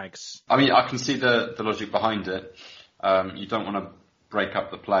delayed flags? I mean, I can see the logic behind it. You don't want to break up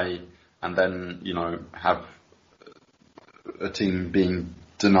the play and then, have a team being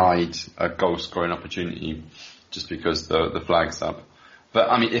denied a goal-scoring opportunity just because the flag's up. But,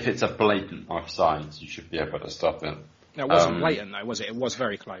 I mean, if it's a blatant offside, you should be able to stop it. It wasn't blatant, though, was it? It was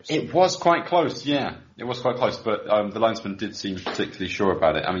very close. It was quite close, yeah. It was quite close, but the linesman did seem particularly sure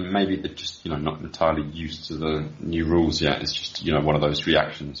about it. I mean, maybe they're just, not entirely used to the new rules yet. It's just, one of those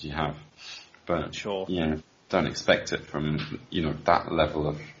reactions you have. But, sure. Don't expect it from, that level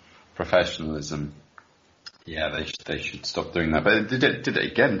of professionalism. Yeah, they should stop doing that. But they did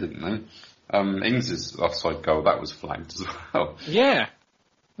it again, didn't they? Ings' offside goal, that was flagged as well. Yeah.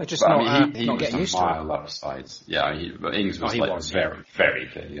 They're just he not was getting used a mile to it. offside. Yeah, but Ings was very, very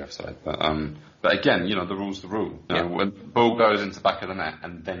clearly offside. But again, the rule's the rule. When the ball goes into the back of the net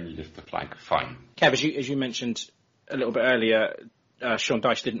and then you lift the flag, fine. Kev, as you mentioned a little bit earlier, Sean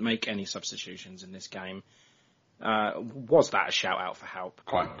Dyche didn't make any substitutions in this game. Was that a shout out for help?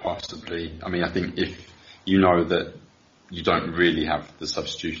 Quite possibly. I mean, I think if you know that you don't really have the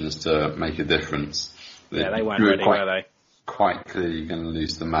substitutions to make a difference. Yeah, they weren't ready, were they? Quite clearly going to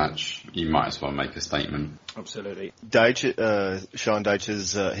lose the match. You might as well make a statement. Absolutely. Sean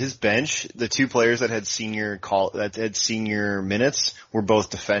Dyche's his bench, the two players that had senior minutes were both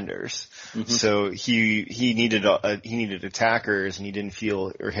defenders. Mm-hmm. So he needed attackers, and he didn't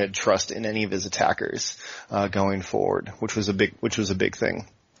feel or had trust in any of his attackers going forward, which was a big thing.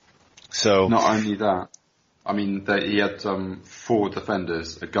 So not only that, I mean, he had 4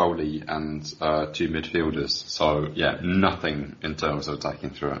 defenders, a goalie, and 2 midfielders. So, yeah, nothing in terms of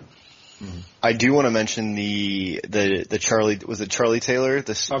attacking through it. Mm-hmm. I do want to mention the Charlie, was it Charlie Taylor?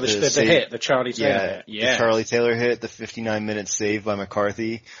 The hit, the Charlie Taylor hit. Yeah. The Charlie Taylor hit, the 59-minute save by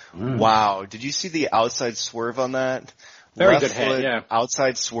McCarthy. Wow. Did you see the outside swerve on that? Very good hit, yeah.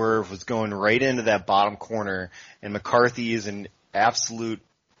 Outside swerve was going right into that bottom corner, and McCarthy is an absolute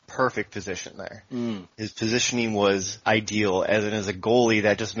perfect position there. His positioning was ideal. As a goalie,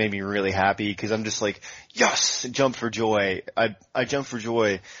 that just made me really happy because I'm just like, yes, jump for joy. I jumped for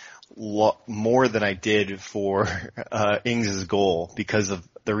joy more than I did for Ings' goal because of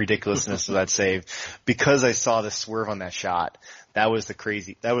the ridiculousness of that save. Because I saw the swerve on that shot. That was the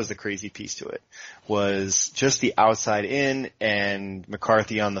crazy piece to it. Was just the outside in and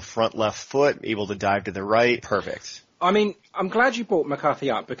McCarthy on the front left foot, able to dive to the right. Perfect. I mean, I'm glad you brought McCarthy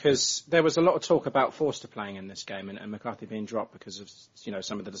up because there was a lot of talk about Forster playing in this game and McCarthy being dropped because of,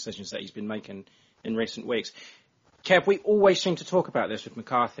 some of the decisions that he's been making in recent weeks. Kev, we always seem to talk about this with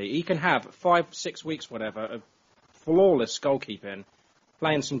McCarthy. He can have 5-6 weeks, whatever, of flawless goalkeeping,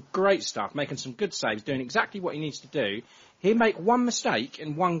 playing some great stuff, making some good saves, doing exactly what he needs to do. He'll make one mistake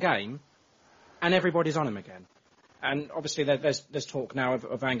in one game and everybody's on him again. And obviously there's talk now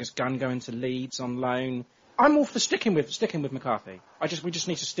of Angus Gunn going to Leeds on loan. I'm all for sticking with McCarthy. We just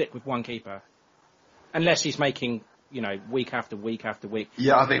need to stick with one keeper, unless he's making week after week after week.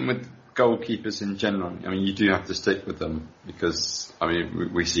 Yeah, I think with goalkeepers in general, I mean, you do have to stick with them because I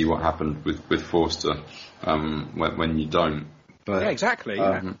mean we see what happened with Forster when you don't. But, yeah, exactly.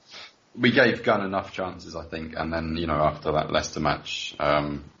 We gave Gunn enough chances, I think, and then after that Leicester match,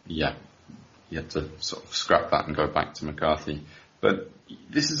 you had to sort of scrap that and go back to McCarthy. But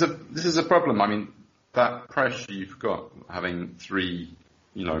this is a problem. I mean, that pressure you've got having 3,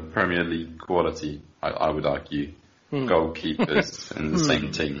 Premier League quality, I would argue, goalkeepers in the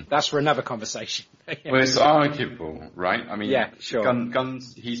same team. That's for another conversation. Yeah. Well, it's arguable, right? I mean, yeah, sure.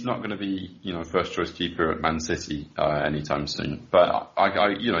 Guns, he's not going to be, first choice keeper at Man City anytime soon. But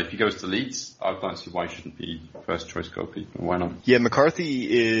if he goes to Leeds, I don't see why he shouldn't be first choice goalkeeper. Why not? Yeah,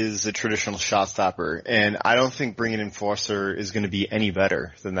 McCarthy is a traditional shot stopper, and I don't think bringing in Foster is going to be any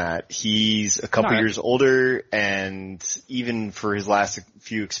better than that. He's a couple years older, and even for his last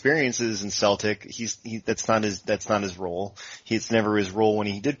few experiences in Celtic, that's not his role. It's never his role when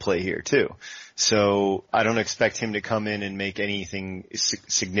he did play here too. So I don't expect him to come in and make anything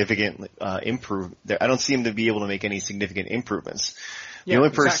significant improve. I don't see him to be able to make any significant improvements. The only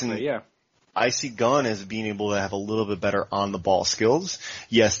person I see Gunn as being able to have a little bit better on the ball skills.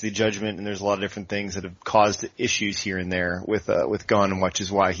 Yes, the judgment, and there's a lot of different things that have caused issues here and there with Gunn, which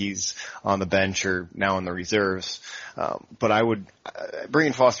is why he's on the bench or now in the reserves. But I would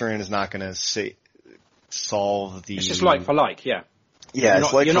bringing Foster in is not going to solve the. It's just like for like, yeah. Yeah,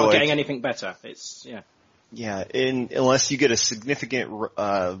 you're not getting anything better. Yeah, unless you get a significant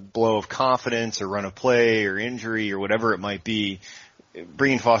blow of confidence or run of play or injury or whatever it might be,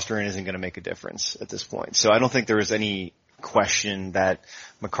 bringing Foster in isn't going to make a difference at this point. So I don't think there was any question that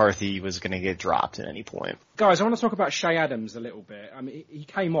McCarthy was going to get dropped at any point. Guys, I want to talk about Che Adams a little bit. I mean, he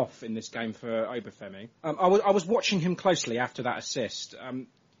came off in this game for Obafemi. I was watching him closely after that assist.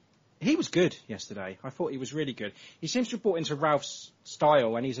 He was good yesterday. I thought he was really good. He seems to have brought into Ralph's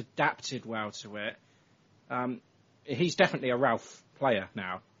style, and he's adapted well to it. He's definitely a Ralph player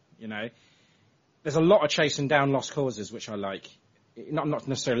now, There's a lot of chasing down lost causes, which I like. Not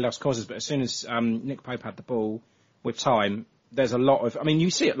necessarily lost causes, but as soon as Nick Pope had the ball with time, there's a lot of... I mean, you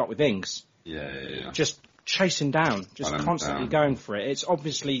see it a lot with Ings. Yeah. Just chasing down, just constantly going for it. It's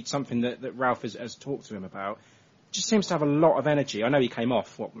obviously something that Ralph has talked to him about. Just seems to have a lot of energy. I know he came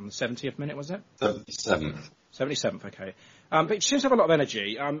off, on the 70th minute, was it? 77th. 77th, okay. But he seems to have a lot of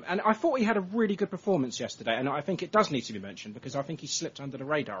energy. And I thought he had a really good performance yesterday, and I think it does need to be mentioned, because I think he slipped under the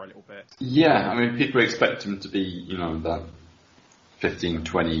radar a little bit. Yeah, I mean, people expect him to be, that 15,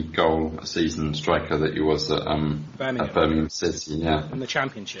 20 goal a season striker that he was at Birmingham City, yeah. In the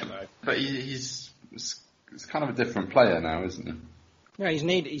Championship, though. But he's kind of a different player now, isn't he? Yeah,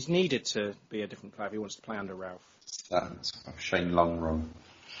 he's needed to be a different player if he wants to play under Ralph. That's Shane Long role.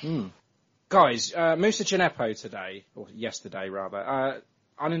 Guys, Moussa Djenepo today, or yesterday rather,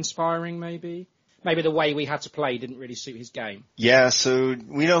 uninspiring maybe? Maybe the way we had to play didn't really suit his game. Yeah, so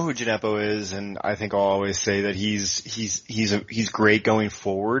we know who Djenepo is, and I think I'll always say that he's great going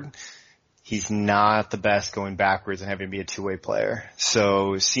forward. He's not the best going backwards and having to be a two-way player.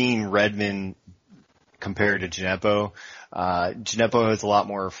 So seeing Redmond compared to Djenepo, Djenepo has a lot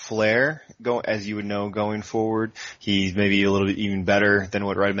more flair, as you would know, going forward. He's maybe a little bit even better than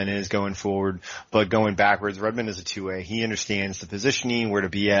what Redmond is going forward. But going backwards, Redmond is a two-way. He understands the positioning, where to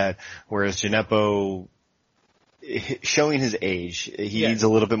be at, whereas Djenepo, showing his age, he needs a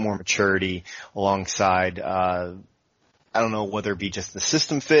little bit more maturity alongside, I don't know whether it be just the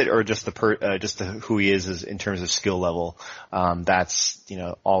system fit or just who he is in terms of skill level. That's,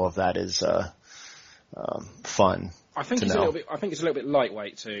 all of that is, fun. I think it's a little bit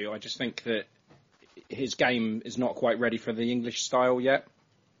lightweight too. I just think that his game is not quite ready for the English style yet.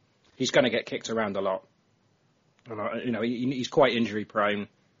 He's going to get kicked around a lot. He's quite injury prone.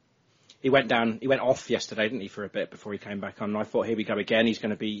 He went off yesterday, didn't he, for a bit before he came back on. And I thought, here we go again. He's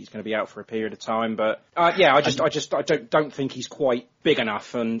going to be out for a period of time. But I don't think he's quite big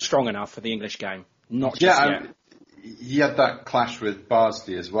enough and strong enough for the English game. Not just yet. He had that clash with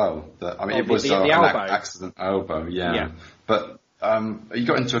Bardsley as well. It was an accident elbow, yeah. But you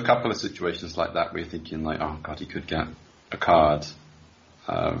got into a couple of situations like that where you're thinking, oh God, he could get a card,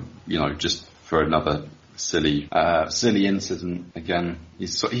 just for another silly incident again.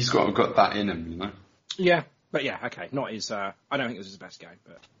 He's got that in him, Yeah, but okay, not his. I don't think it was his best game,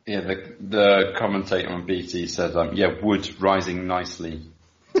 but yeah. The commentator on BT said, Wood rising nicely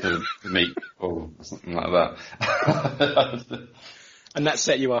to meet or something like that. And that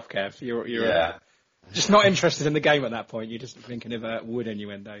set you off, Kev. You're just not interested in the game at that point. You're just thinking of Wood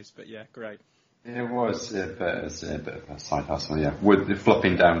innuendos. But yeah, great. It was a bit of a side hustle. Yeah, Wood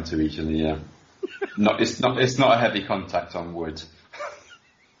flopping down to each other. Yeah, it's not a heavy contact on Wood.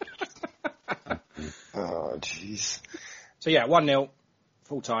 Oh jeez. So 1-0,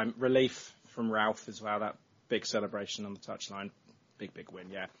 full time. Relief from Ralph as well. That big celebration on the touchline. Big win,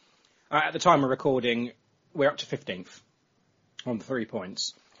 yeah. At the time of recording, we're up to 15th on 3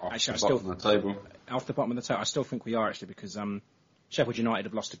 points. Off the bottom of the table. Off the bottom of the table. I still think we are, actually, because Sheffield United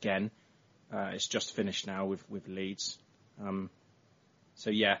have lost again. It's just finished now with Leeds.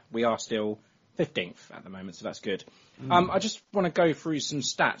 We are still 15th at the moment, so that's good. I just want to go through some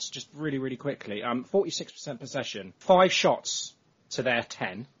stats just really, really quickly. 46% possession, 5 shots to their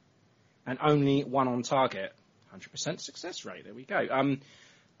 10, and only 1 on target. 100% success rate, there we go.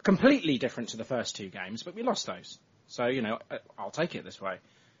 Completely different to the first 2 games, but we lost those. So, I'll take it this way.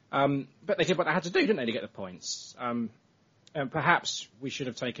 But they did what they had to do, didn't they, to get the points? And perhaps we should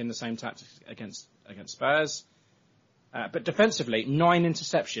have taken the same tactics against Spurs. But defensively, 9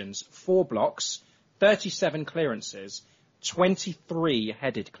 interceptions, 4 blocks, 37 clearances, 23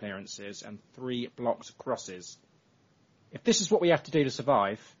 headed clearances, and 3 blocked crosses. If this is what we have to do to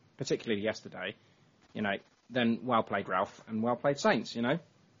survive, particularly yesterday, then well played, Ralph, and well played, Saints, And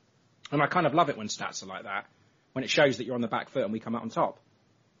I kind of love it when stats are like that, when it shows that you're on the back foot and we come out on top.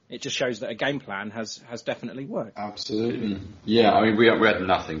 It just shows that a game plan has definitely worked. Absolutely. Yeah, I mean, we had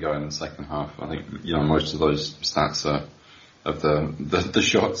nothing going in the second half. I think, most of those stats are of the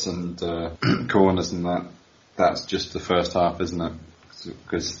shots and corners and that's just the first half, isn't it?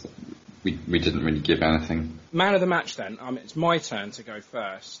 Because we didn't really give anything. Man of the match then. It's my turn to go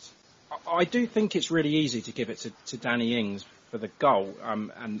first. I do think it's really easy to give it to Danny Ings for the goal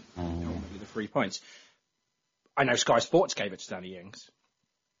and ultimately the 3 points. I know Sky Sports gave it to Danny Ings.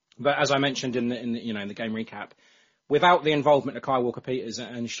 But as I mentioned in the game recap, without the involvement of Kyle Walker-Peters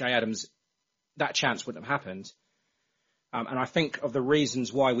and Shea Adams, that chance wouldn't have happened. And I think of the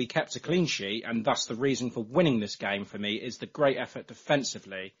reasons why we kept a clean sheet, and thus the reason for winning this game for me is the great effort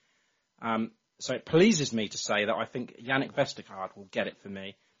defensively. So it pleases me to say that I think Yannick Vestergaard will get it for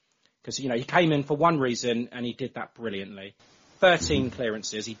me. Because, he came in for one reason and he did that brilliantly. 13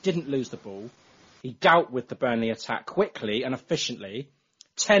 clearances, he didn't lose the ball. He dealt with the Burnley attack quickly and efficiently.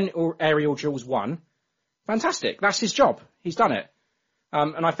 10 aerial duels won. Fantastic. That's his job. He's done it.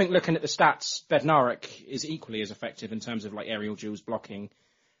 And I think looking at the stats, Bednarek is equally as effective in terms of aerial duels, blocking,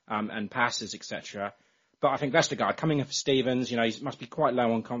 and passes, etc. But I think Vestergaard coming in for Stevens, he must be quite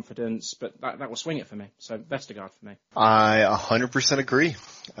low on confidence, but that will swing it for me. So Vestergaard for me. I 100% agree.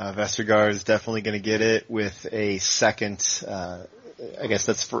 Vestergaard is definitely going to get it with a second, I guess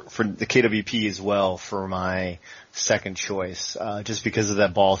that's for the KWP as well for my second choice, just because of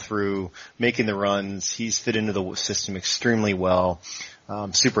that ball through, making the runs. He's fit into the system extremely well.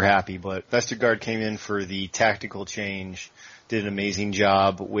 Super happy, but Vestergaard came in for the tactical change, did an amazing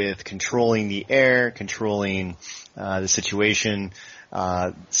job with controlling the air, controlling the situation.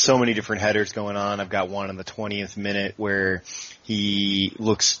 So many different headers going on. I've got one in the 20th minute where he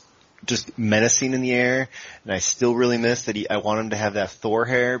looks just menacing in the air, and I still really miss that I want him to have that Thor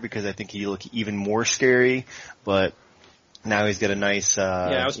hair because I think he look even more scary, but now he's got a nice,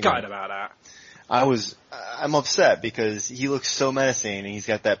 I was gutted about that. I'm upset because he looks so menacing, and he's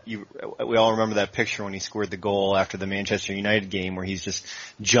got that, we all remember that picture when he scored the goal after the Manchester United game where he's just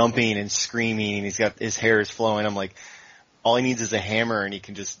jumping and screaming, and his hair is flowing. I'm like, all he needs is a hammer and he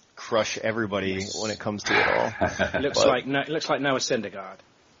can just crush everybody when it comes to it all. It looks like Noah Syndergaard.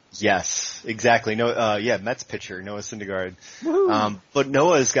 Yes, exactly. Mets pitcher, Noah Syndergaard. But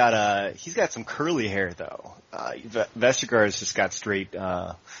Noah's he's got some curly hair though. Vestergaard's just got straight,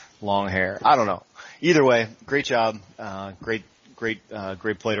 long hair. I don't know. Either way, great job. Great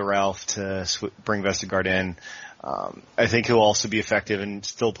play to Ralph to bring Vestergaard in. I think he'll also be effective and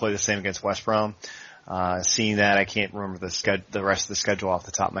still play the same against West Brom. Seeing that, I can't remember the rest of the schedule off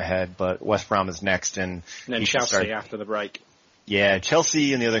the top of my head, but West Brom is next and then Chelsea after the break. Yeah,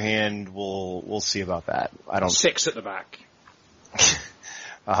 Chelsea, on the other hand, we'll see about that. 6 at the back.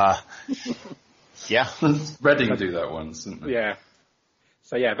 Yeah. Reading do that once, didn't they? Yeah.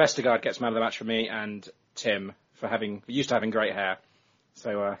 So yeah, Vestergaard gets man of the match for me, and Tim for used to having great hair.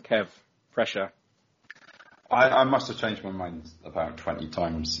 So Kev, pressure. I must have changed my mind about 20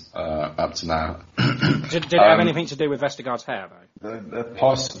 times up to now. Did it have anything to do with Vestergaard's hair, though?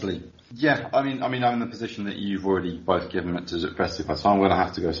 Possibly. Yeah, I mean, I'm in the position that you've already both given it to Vestergaard, so I'm going to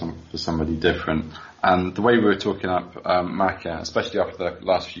have to go for somebody different. And the way we were talking up Maka, especially after the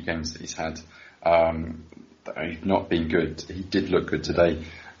last few games that he's had, he's not been good. He did look good today.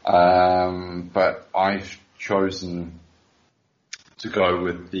 But I've chosen to go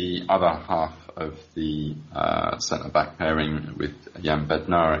with the other half of the centre-back pairing with Jan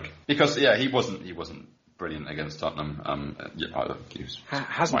Bednarek. Because, he wasn't brilliant against Tottenham. He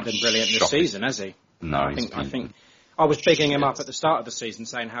hasn't been brilliant this season, has he? No, I think I was bigging him up at the start of the season,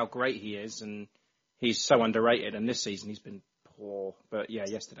 saying how great he is, and he's so underrated, and this season he's been poor. But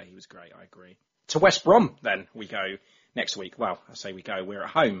yesterday he was great, I agree. To West Brom, then, we go next week. Well, I say we go, we're at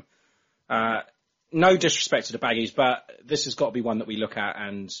home. No disrespect to the Baggies, but this has got to be one that we look at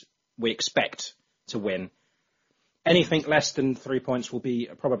and we expect to win. Anything less than 3 points will be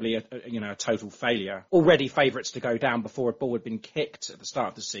probably a total failure. Already favourites to go down before a ball had been kicked at the start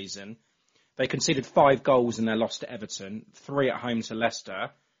of the season. They conceded 5 goals in their loss to Everton, 3 at home to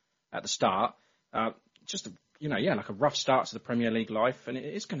Leicester at the start. Like a rough start to the Premier League life, and it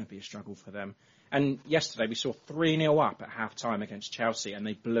is going to be a struggle for them. And yesterday we saw 3-0 up at half-time against Chelsea, and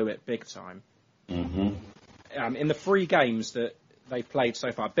they blew it big time. Mm-hmm. In the 3 games that they've played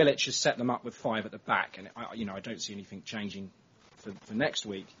so far, Bilic has set them up with 5 at the back, and I don't see anything changing for next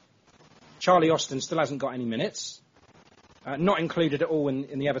week. Charlie Austin still hasn't got any minutes, not included at all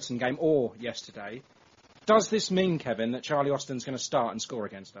in the Everton game or yesterday. Does this mean, Kevin, that Charlie Austin's going to start and score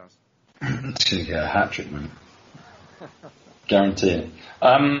against us? He's going to get a hat-trick, mate. Guarantee it.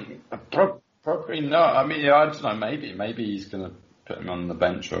 Probably not. I mean, I don't know. Maybe he's going to put him on the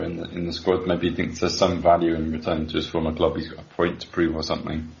bench or in the squad. Maybe he thinks there's some value in returning to his former club. He's got a point to prove or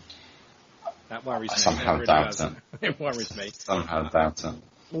something. That worries me. I somehow doubt it. It worries me. Somehow doubt it.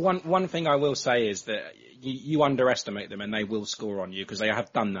 One thing I will say is that you underestimate them and they will score on you, because they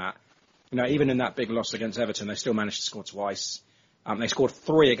have done that. Even in that big loss against Everton, they still managed to score twice. They scored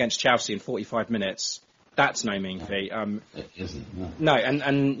 3 against Chelsea in 45 minutes. That's no mean feat. It isn't. No, and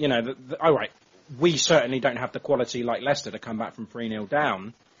all right, we certainly don't have the quality like Leicester to come back from 3-0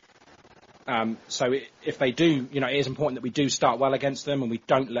 down. So if they do, it is important that we do start well against them and we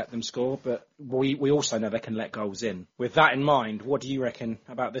don't let them score, but we also know they can let goals in. With that in mind, what do you reckon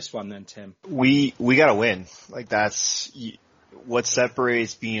about this one then, Tim? We got to win. Like, that's what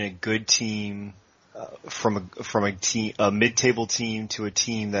separates being a good team from a mid-table team to a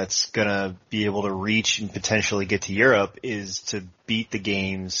team that's gonna be able to reach and potentially get to Europe, is to beat the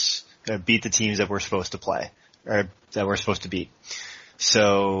teams that we're supposed to play, or that we're supposed to beat.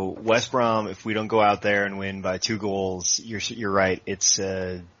 So West Brom, if we don't go out there and win by 2 goals, you're right. It's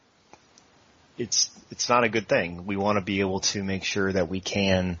not a good thing. We want to be able to make sure that we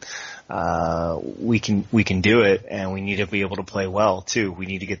can do it, and we need to be able to play well too. We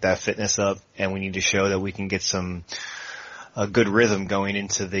need to get that fitness up, and we need to show that we can get a good rhythm going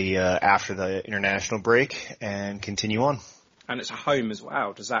into the after the international break and continue on. And it's a home as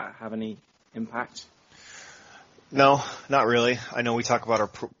well. Does that have any impact? No, not really. I know we talk about our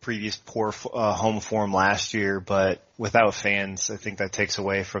previous poor home form last year, but without fans, I think that takes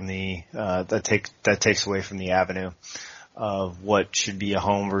away from the takes away from the avenue of what should be a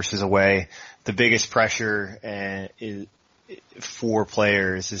home versus away. The biggest pressure for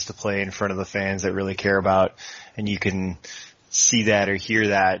players is to play in front of the fans that really care about, and you can see that or hear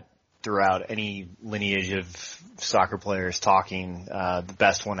that throughout any lineage of soccer players talking. The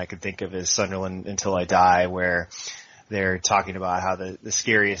best one I could think of is Sunderland Until I Die, where they're talking about how the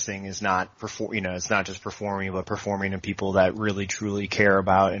scariest thing is not it's not just performing, but performing in people that really truly care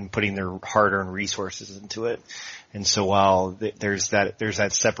about and putting their hard-earned resources into it. And so while there's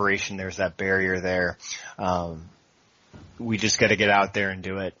that separation, there's that barrier there, we just got to get out there and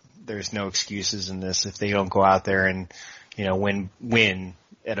do it. There's no excuses in this. If they don't go out there and, win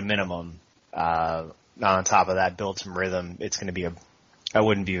at a minimum, on top of that, build some rhythm, it's going to be I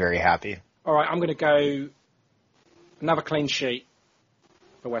wouldn't be very happy. All right, I'm going to go another clean sheet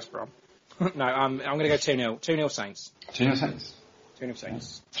for West Brom. No, I'm going to go 2-0. 2-0 Saints. 2-0 Saints? 2-0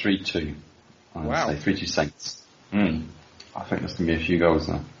 Saints. 3-2. Wow. I'd say 3-2 Saints. I think there's going to be a few goals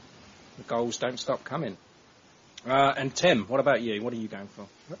there. The goals don't stop coming. And Tim, what about you? What are you going for?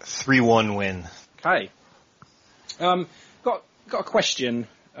 3-1 win. Okay. Got a question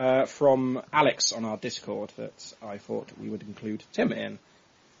from Alex on our Discord that I thought we would include Tim in.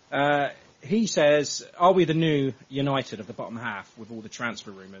 He says, are we the new United of the bottom half with all the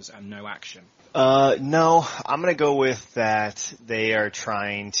transfer rumours and no action? No, I'm going to go with that they are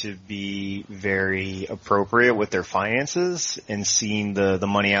trying to be very appropriate with their finances and seeing the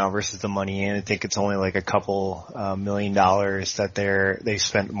money out versus the money in. I think it's only like a couple $1 million that they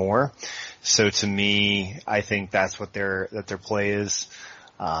spent more. So to me, I think that's what their play is.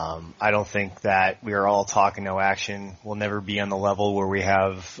 I don't think that we are all talk and no action. We'll never be on the level where we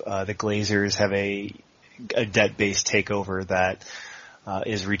have the Glazers have a debt-based takeover that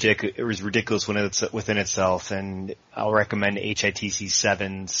is ridiculous within itself. And I'll recommend HITC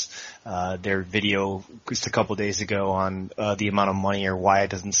 7's their video just a couple days ago on the amount of money or why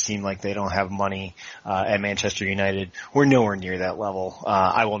it doesn't seem like they don't have money at Manchester United. We're nowhere near that level.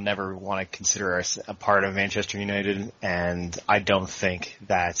 I will never want to consider us a part of Manchester United, and I don't think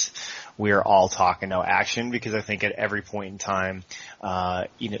that we're all talk and no action, because I think at every point in time,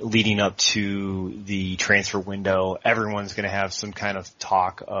 leading up to the transfer window, everyone's going to have some kind of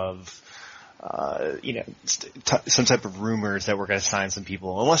talk of some type of rumors that we're going to sign some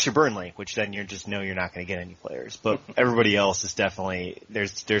people, unless you're Burnley, which then you're not going to get any players. But everybody else is definitely,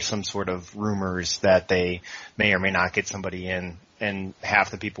 there's some sort of rumors that they may or may not get somebody in, and half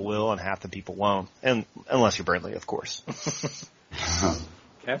the people will and half the people won't, and unless you're Burnley, of course.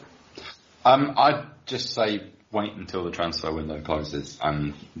 Okay. I'd just say wait until the transfer window closes,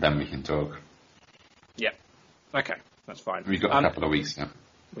 and then we can talk. Yeah. Okay, that's fine. We've got a couple of weeks now.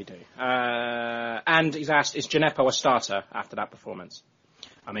 We do. And he's asked, is Djenepo a starter after that performance?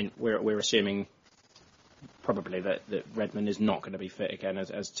 I mean, we're assuming probably that Redmond is not going to be fit again,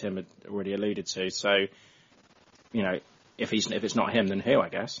 as Tim had already alluded to. So, if it's not him, then who, I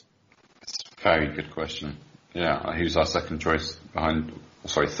guess? It's a very good question. Yeah, who's our third choice behind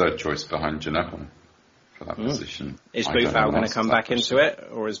Djenepo for that position? Is Boufal going to come back into it,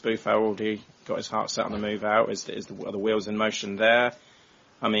 or has Boufal already got his heart set on the move out? Are the wheels in motion there?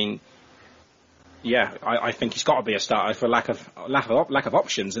 I mean, yeah, I think he's got to be a starter for lack of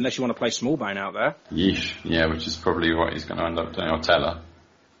options, unless you want to play Smallbone out there. Yeesh, yeah, which is probably what he's going to end up doing, or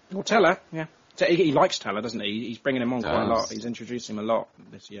Teller. Yeah. He likes Teller, doesn't he? He's bringing him on quite a lot. He's introducing him a lot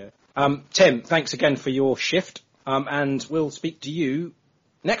this year. Tim, thanks again for your shift, and we'll speak to you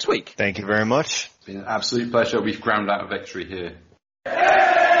next week. Thank you very much. It's been an absolute pleasure. We've ground out a victory here.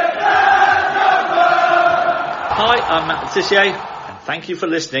 Hi, I'm Matt Letitia, and thank you for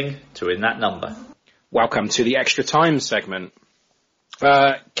listening to In That Number. Welcome to the Extra Time segment.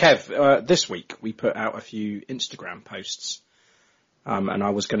 Kev, this week we put out a few Instagram posts, and I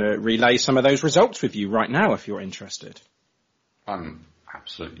was going to relay some of those results with you right now if you're interested. I'm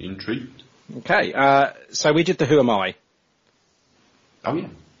absolutely intrigued. Okay, so we did the Who Am I? Oh, yeah.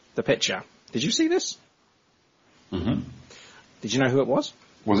 The picture. Did you see this? Mm-hmm. Did you know who it was?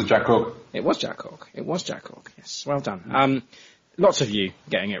 Was it Jack Hawk? It was Jack Hawk. Yes, well done. Lots of you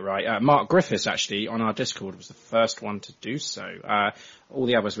getting it right. Mark Griffiths, actually, on our Discord, was the first one to do so. All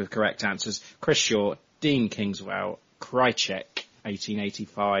the others with correct answers. Chris Shaw, Dean Kingswell, Krychek,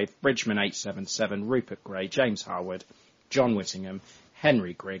 1885, Bridgman, 877, Rupert Gray, James Harwood, John Whittingham,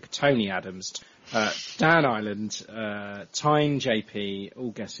 Henry Grigg, Tony Adams, Dan Ireland, Tyne JP,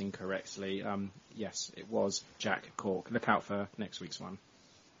 all guessing correctly. Yes, it was Jack Cork. Look out for next week's one.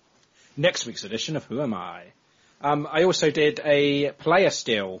 Next week's edition of Who Am I? I also did a player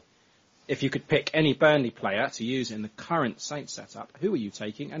steal. If you could pick any Burnley player to use in the current Saints setup, who are you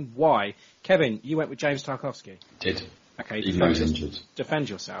taking and why? Kevin, you went with James Tarkowski. Did. Okay, even though he's injured. Defend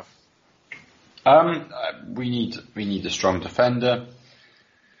yourself. We need a strong defender.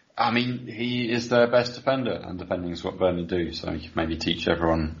 I mean, he is their best defender, and defending is what Burnley do, so you could maybe teach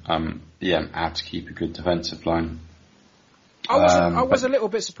everyone, how to keep a good defensive line. I was a little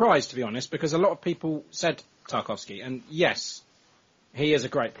bit surprised, to be honest, because a lot of people said Tarkowski, and yes, he is a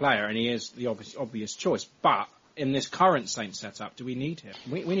great player, and he is the obvious choice, but in this current Saints setup, do we need him?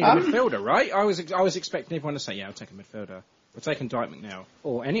 We need a midfielder, right? I was expecting everyone to say, yeah, I'll take a midfielder. We're taking Dwight McNeil,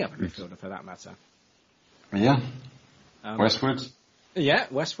 or any other midfielder for that matter. Yeah. Westwood? Yeah,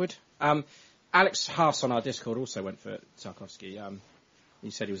 Westwood. Alex Haas on our Discord also went for Tarkowski. He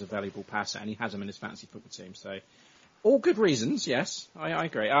said he was a valuable passer, and he has him in his fantasy football team, so all good reasons, yes, I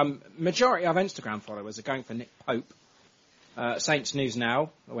agree. Majority of Instagram followers are going for Nick Pope. Saints News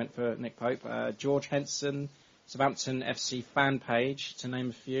Now went for Nick Pope. George Henson, Southampton FC fan page, to name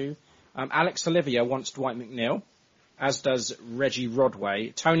a few. Alex Olivia wants Dwight McNeil, as does Reggie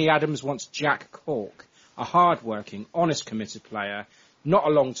Rodway. Tony Adams wants Jack Cork, a hard-working, honest, committed player. Not a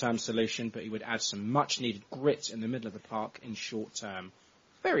long-term solution, but he would add some much-needed grit in the middle of the park in short term.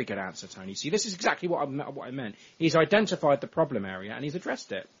 Very good answer, Tony. See, this is exactly what I meant. He's identified the problem area and he's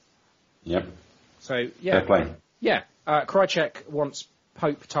addressed it. Yep. So, yeah. Fair play. Yeah. Krychek wants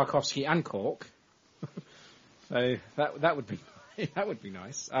Pope, Tarkowski and Cork. So that would be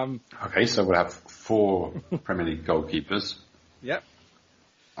nice. Okay, so we'll have 4 Premier League goalkeepers. Yep.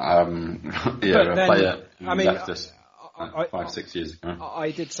 A player who left us 5-6 years ago. I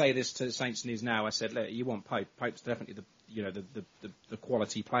did say this to Saints News Now. I said, look, you want Pope. Pope's definitely the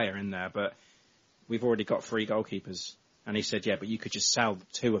quality player in there, but we've already got 3 goalkeepers. And he said, yeah, but you could just sell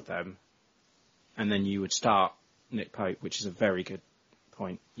 2 of them, and then you would start Nick Pope, which is a very good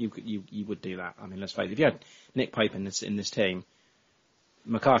point. You would do that. I mean, let's face it. If you had Nick Pope in this team,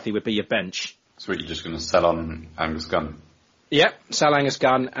 McCarthy would be your bench. So you're just going to sell on Angus Gunn? Yep, sell Angus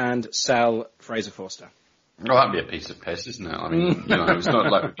Gunn and sell Fraser Forster. Well, that'd be a piece of piss, isn't it? I mean, it's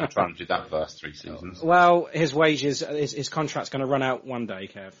not like we've been trying to do that for the last 3 seasons. Well, his wages, his contract's going to run out one day,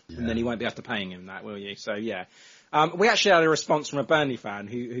 Kev, and then you won't be after paying him that, will you? So, yeah. We actually had a response from a Burnley fan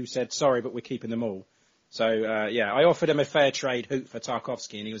who said, sorry, but we're keeping them all. So, I offered him a fair trade hoot for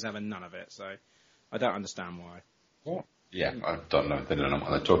Tarkovsky and he was having none of it. So, I don't understand why. What? Yeah, I don't know. They don't know what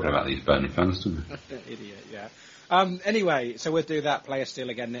they're talking about, these Burnley fans, do they? Idiot, yeah. Anyway, so we'll do that player steal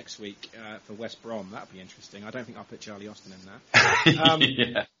again next week for West Brom. That'll be interesting. I don't think I'll put Charlie Austin in there.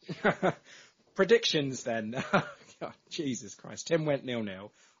 Yeah. Predictions then. God, Jesus Christ. Tim went 0-0.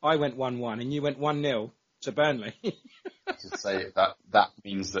 I went 1-1 and you went 1-0 to Burnley. To say that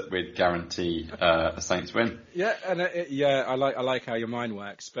means that we'd guarantee a Saints win. Yeah, and I like how your mind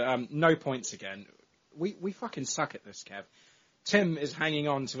works. But no points again. We fucking suck at this, Kev. Tim is hanging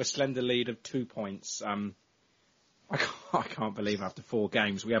on to a slender lead of 2 points. I can't believe after 4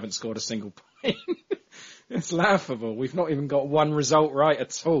 games we haven't scored a single point. It's laughable. We've not even got one result right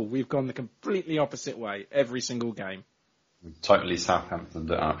at all. We've gone the completely opposite way every single game. We've totally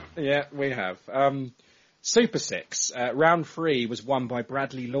Southamptoned it up. Yeah, we have. Super 6. Round 3 was won by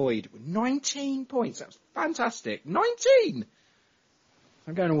Bradley Lloyd with 19 points. That was fantastic. 19!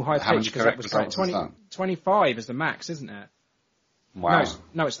 I'm going all high pitch because that was great. 25 is the max, isn't it? Wow.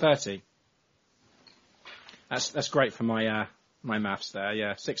 No, it's 30. That's great for my maths there.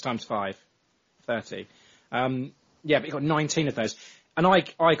 Yeah, 6 times 5, 30. But you got 19 of those, and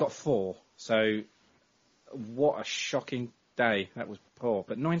I got 4. So what a shocking day. That was poor,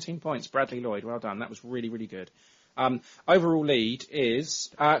 but 19 points. Bradley Lloyd, well done. That was really, really good. Overall lead is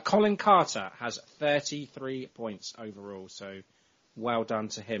Colin Carter has 33 points overall. So well done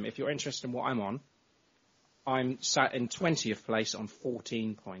to him. If you're interested in what I'm on, I'm sat in 20th place on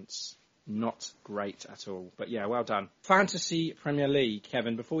 14 points. Not great at all. But yeah, well done. Fantasy Premier League,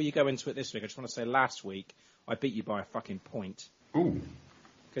 Kevin, before you go into it this week, I just want to say last week I beat you by a fucking point. Ooh.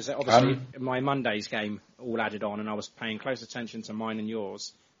 Because obviously my Monday's game all added on and I was paying close attention to mine and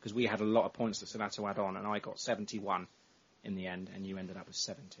yours because we had a lot of points that still had to add on and I got 71 in the end and you ended up with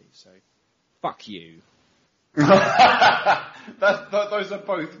 70. So, fuck you. Those are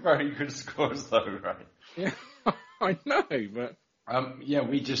both very good scores though, right? Yeah, I know, but...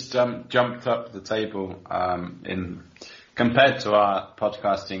 we just jumped up the table in compared to our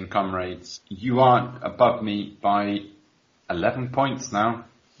podcasting comrades. You are above me by 11 points now.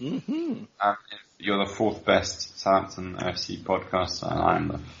 Mm-hmm. You're the 4th best Southampton FC podcast, and I'm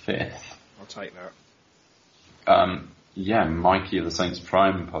the 5th. I'll take that. Mikey of the Saints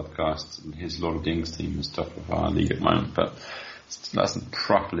Prime podcast, and his Lord of the Rings team is top of our league at the moment, but that's not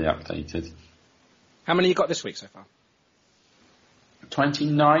properly updated. How many you got this week so far?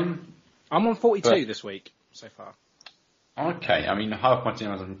 29. I'm on 42 this week so far. Okay, I mean half my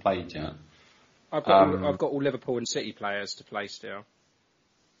team hasn't played yet. I've got all Liverpool and City players to play still.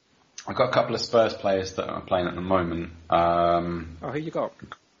 I've got a couple of Spurs players that are playing at the moment. Who you got?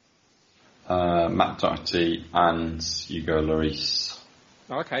 Matt Doherty and Hugo Lloris.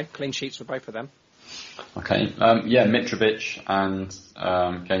 Oh, okay, clean sheets for both of them. Okay, Mitrovic and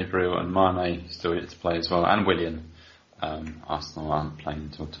Gabriel and Mane still yet to play as well, and Willian. Arsenal aren't playing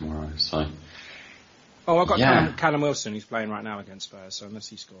until tomorrow, so... Oh, I've got Callum Wilson, who's playing right now against Spurs, so unless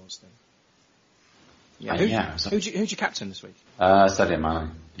he scores, then... Who'd you captain this week? Sadio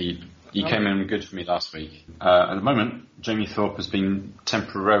Mane. He came in good for me last week. At the moment, Jamie Thorpe has been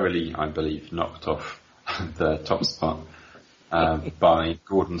temporarily, I believe, knocked off the top spot by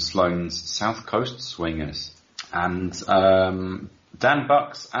Gordon Sloan's South Coast Swingers. And Dan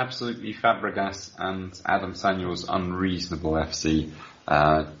Bucks, Absolutely Fabregas, and Adam Samuel's Unreasonable FC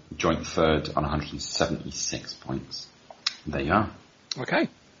joint 3rd on 176 points. There you are. Okay.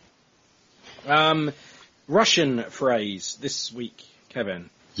 Russian phrase this week, Kevin.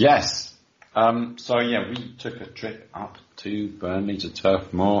 Yes. We took a trip up to Burnley to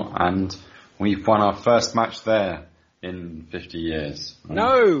Turf Moor and we've won our first match there in 50 years.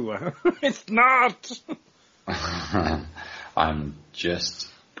 No, it's not. I'm just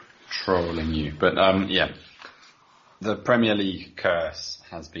trolling you. But, the Premier League curse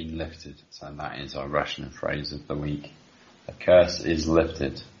has been lifted. So that is our Russian phrase of the week. The curse is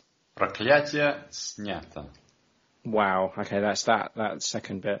lifted. Prokletya snята. Wow. Okay, that's that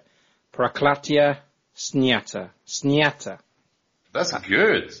second bit. Prokletya snята. Snята. That's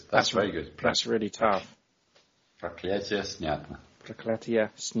good. That's very good. That's really tough. Prokletya snята. Prokletya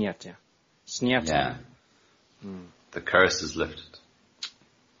snята. Snята. Yeah. The curse is lifted.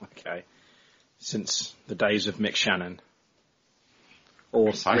 Okay. Since the days of Mick Shannon. Or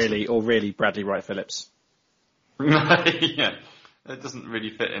Precisely. really Bradley Wright Phillips. Yeah. It doesn't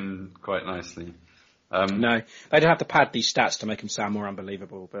really fit in quite nicely. No. They'd have to pad these stats to make them sound more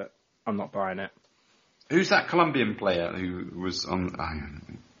unbelievable, but I'm not buying it. Who's that Colombian player who was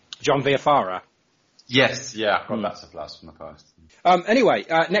on... John Villafara. Yes, yeah, well, that's a blast from the past. Anyway,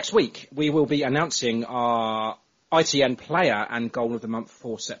 next week we will be announcing our ITN player and goal of the month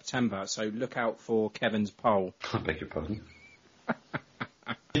for September. So look out for Kevin's poll. I beg your pardon.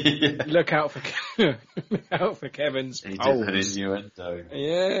 Look out for Kevin's He polls. did an innuendo.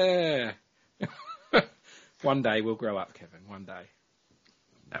 Yeah. One day we'll grow up, Kevin. One day.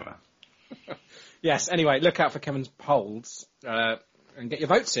 Never. Yes. Anyway, look out for Kevin's polls and get your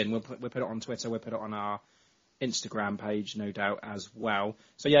votes in. We'll put it on Twitter. We'll put it on our Instagram page, no doubt, as well.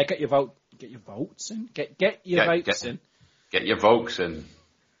 So yeah, get your votes in. Get your votes in. Get your votes in.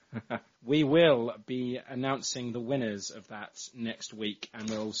 We will be announcing the winners of that next week, and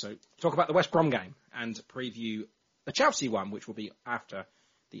we'll also talk about the West Brom game and preview the Chelsea one, which will be after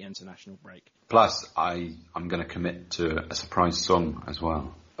the international break. Plus, I'm going to commit to a surprise song as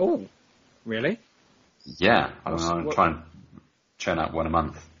well. Oh, really? Yeah, I'm going to try and churn out one a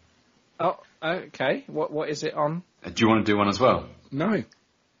month. Oh, okay. What is it on? Do you want to do one as well? No.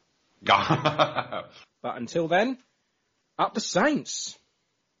 But until then, up the Saints.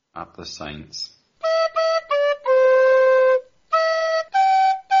 Up the Saints.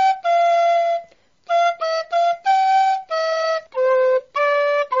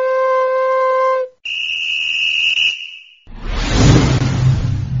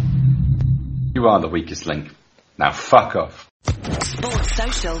 You are the weakest link. Now fuck off. Sports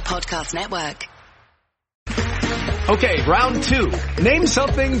Social Podcast Network. Okay, round 2. Name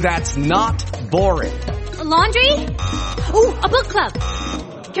something that's not boring. A laundry? Ooh, a book club.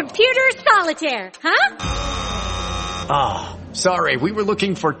 Computer solitaire, huh? Ah, sorry, we were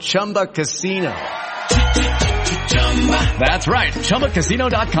looking for Chumba Casino. That's right,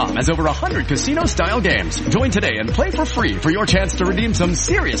 ChumbaCasino.com has over 100 casino-style games. Join today and play for free for your chance to redeem some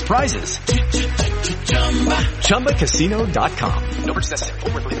serious prizes. ChumbaCasino.com. No purchase necessary.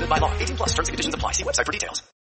 Void where prohibited by law. 18+ terms and conditions apply. See website for details.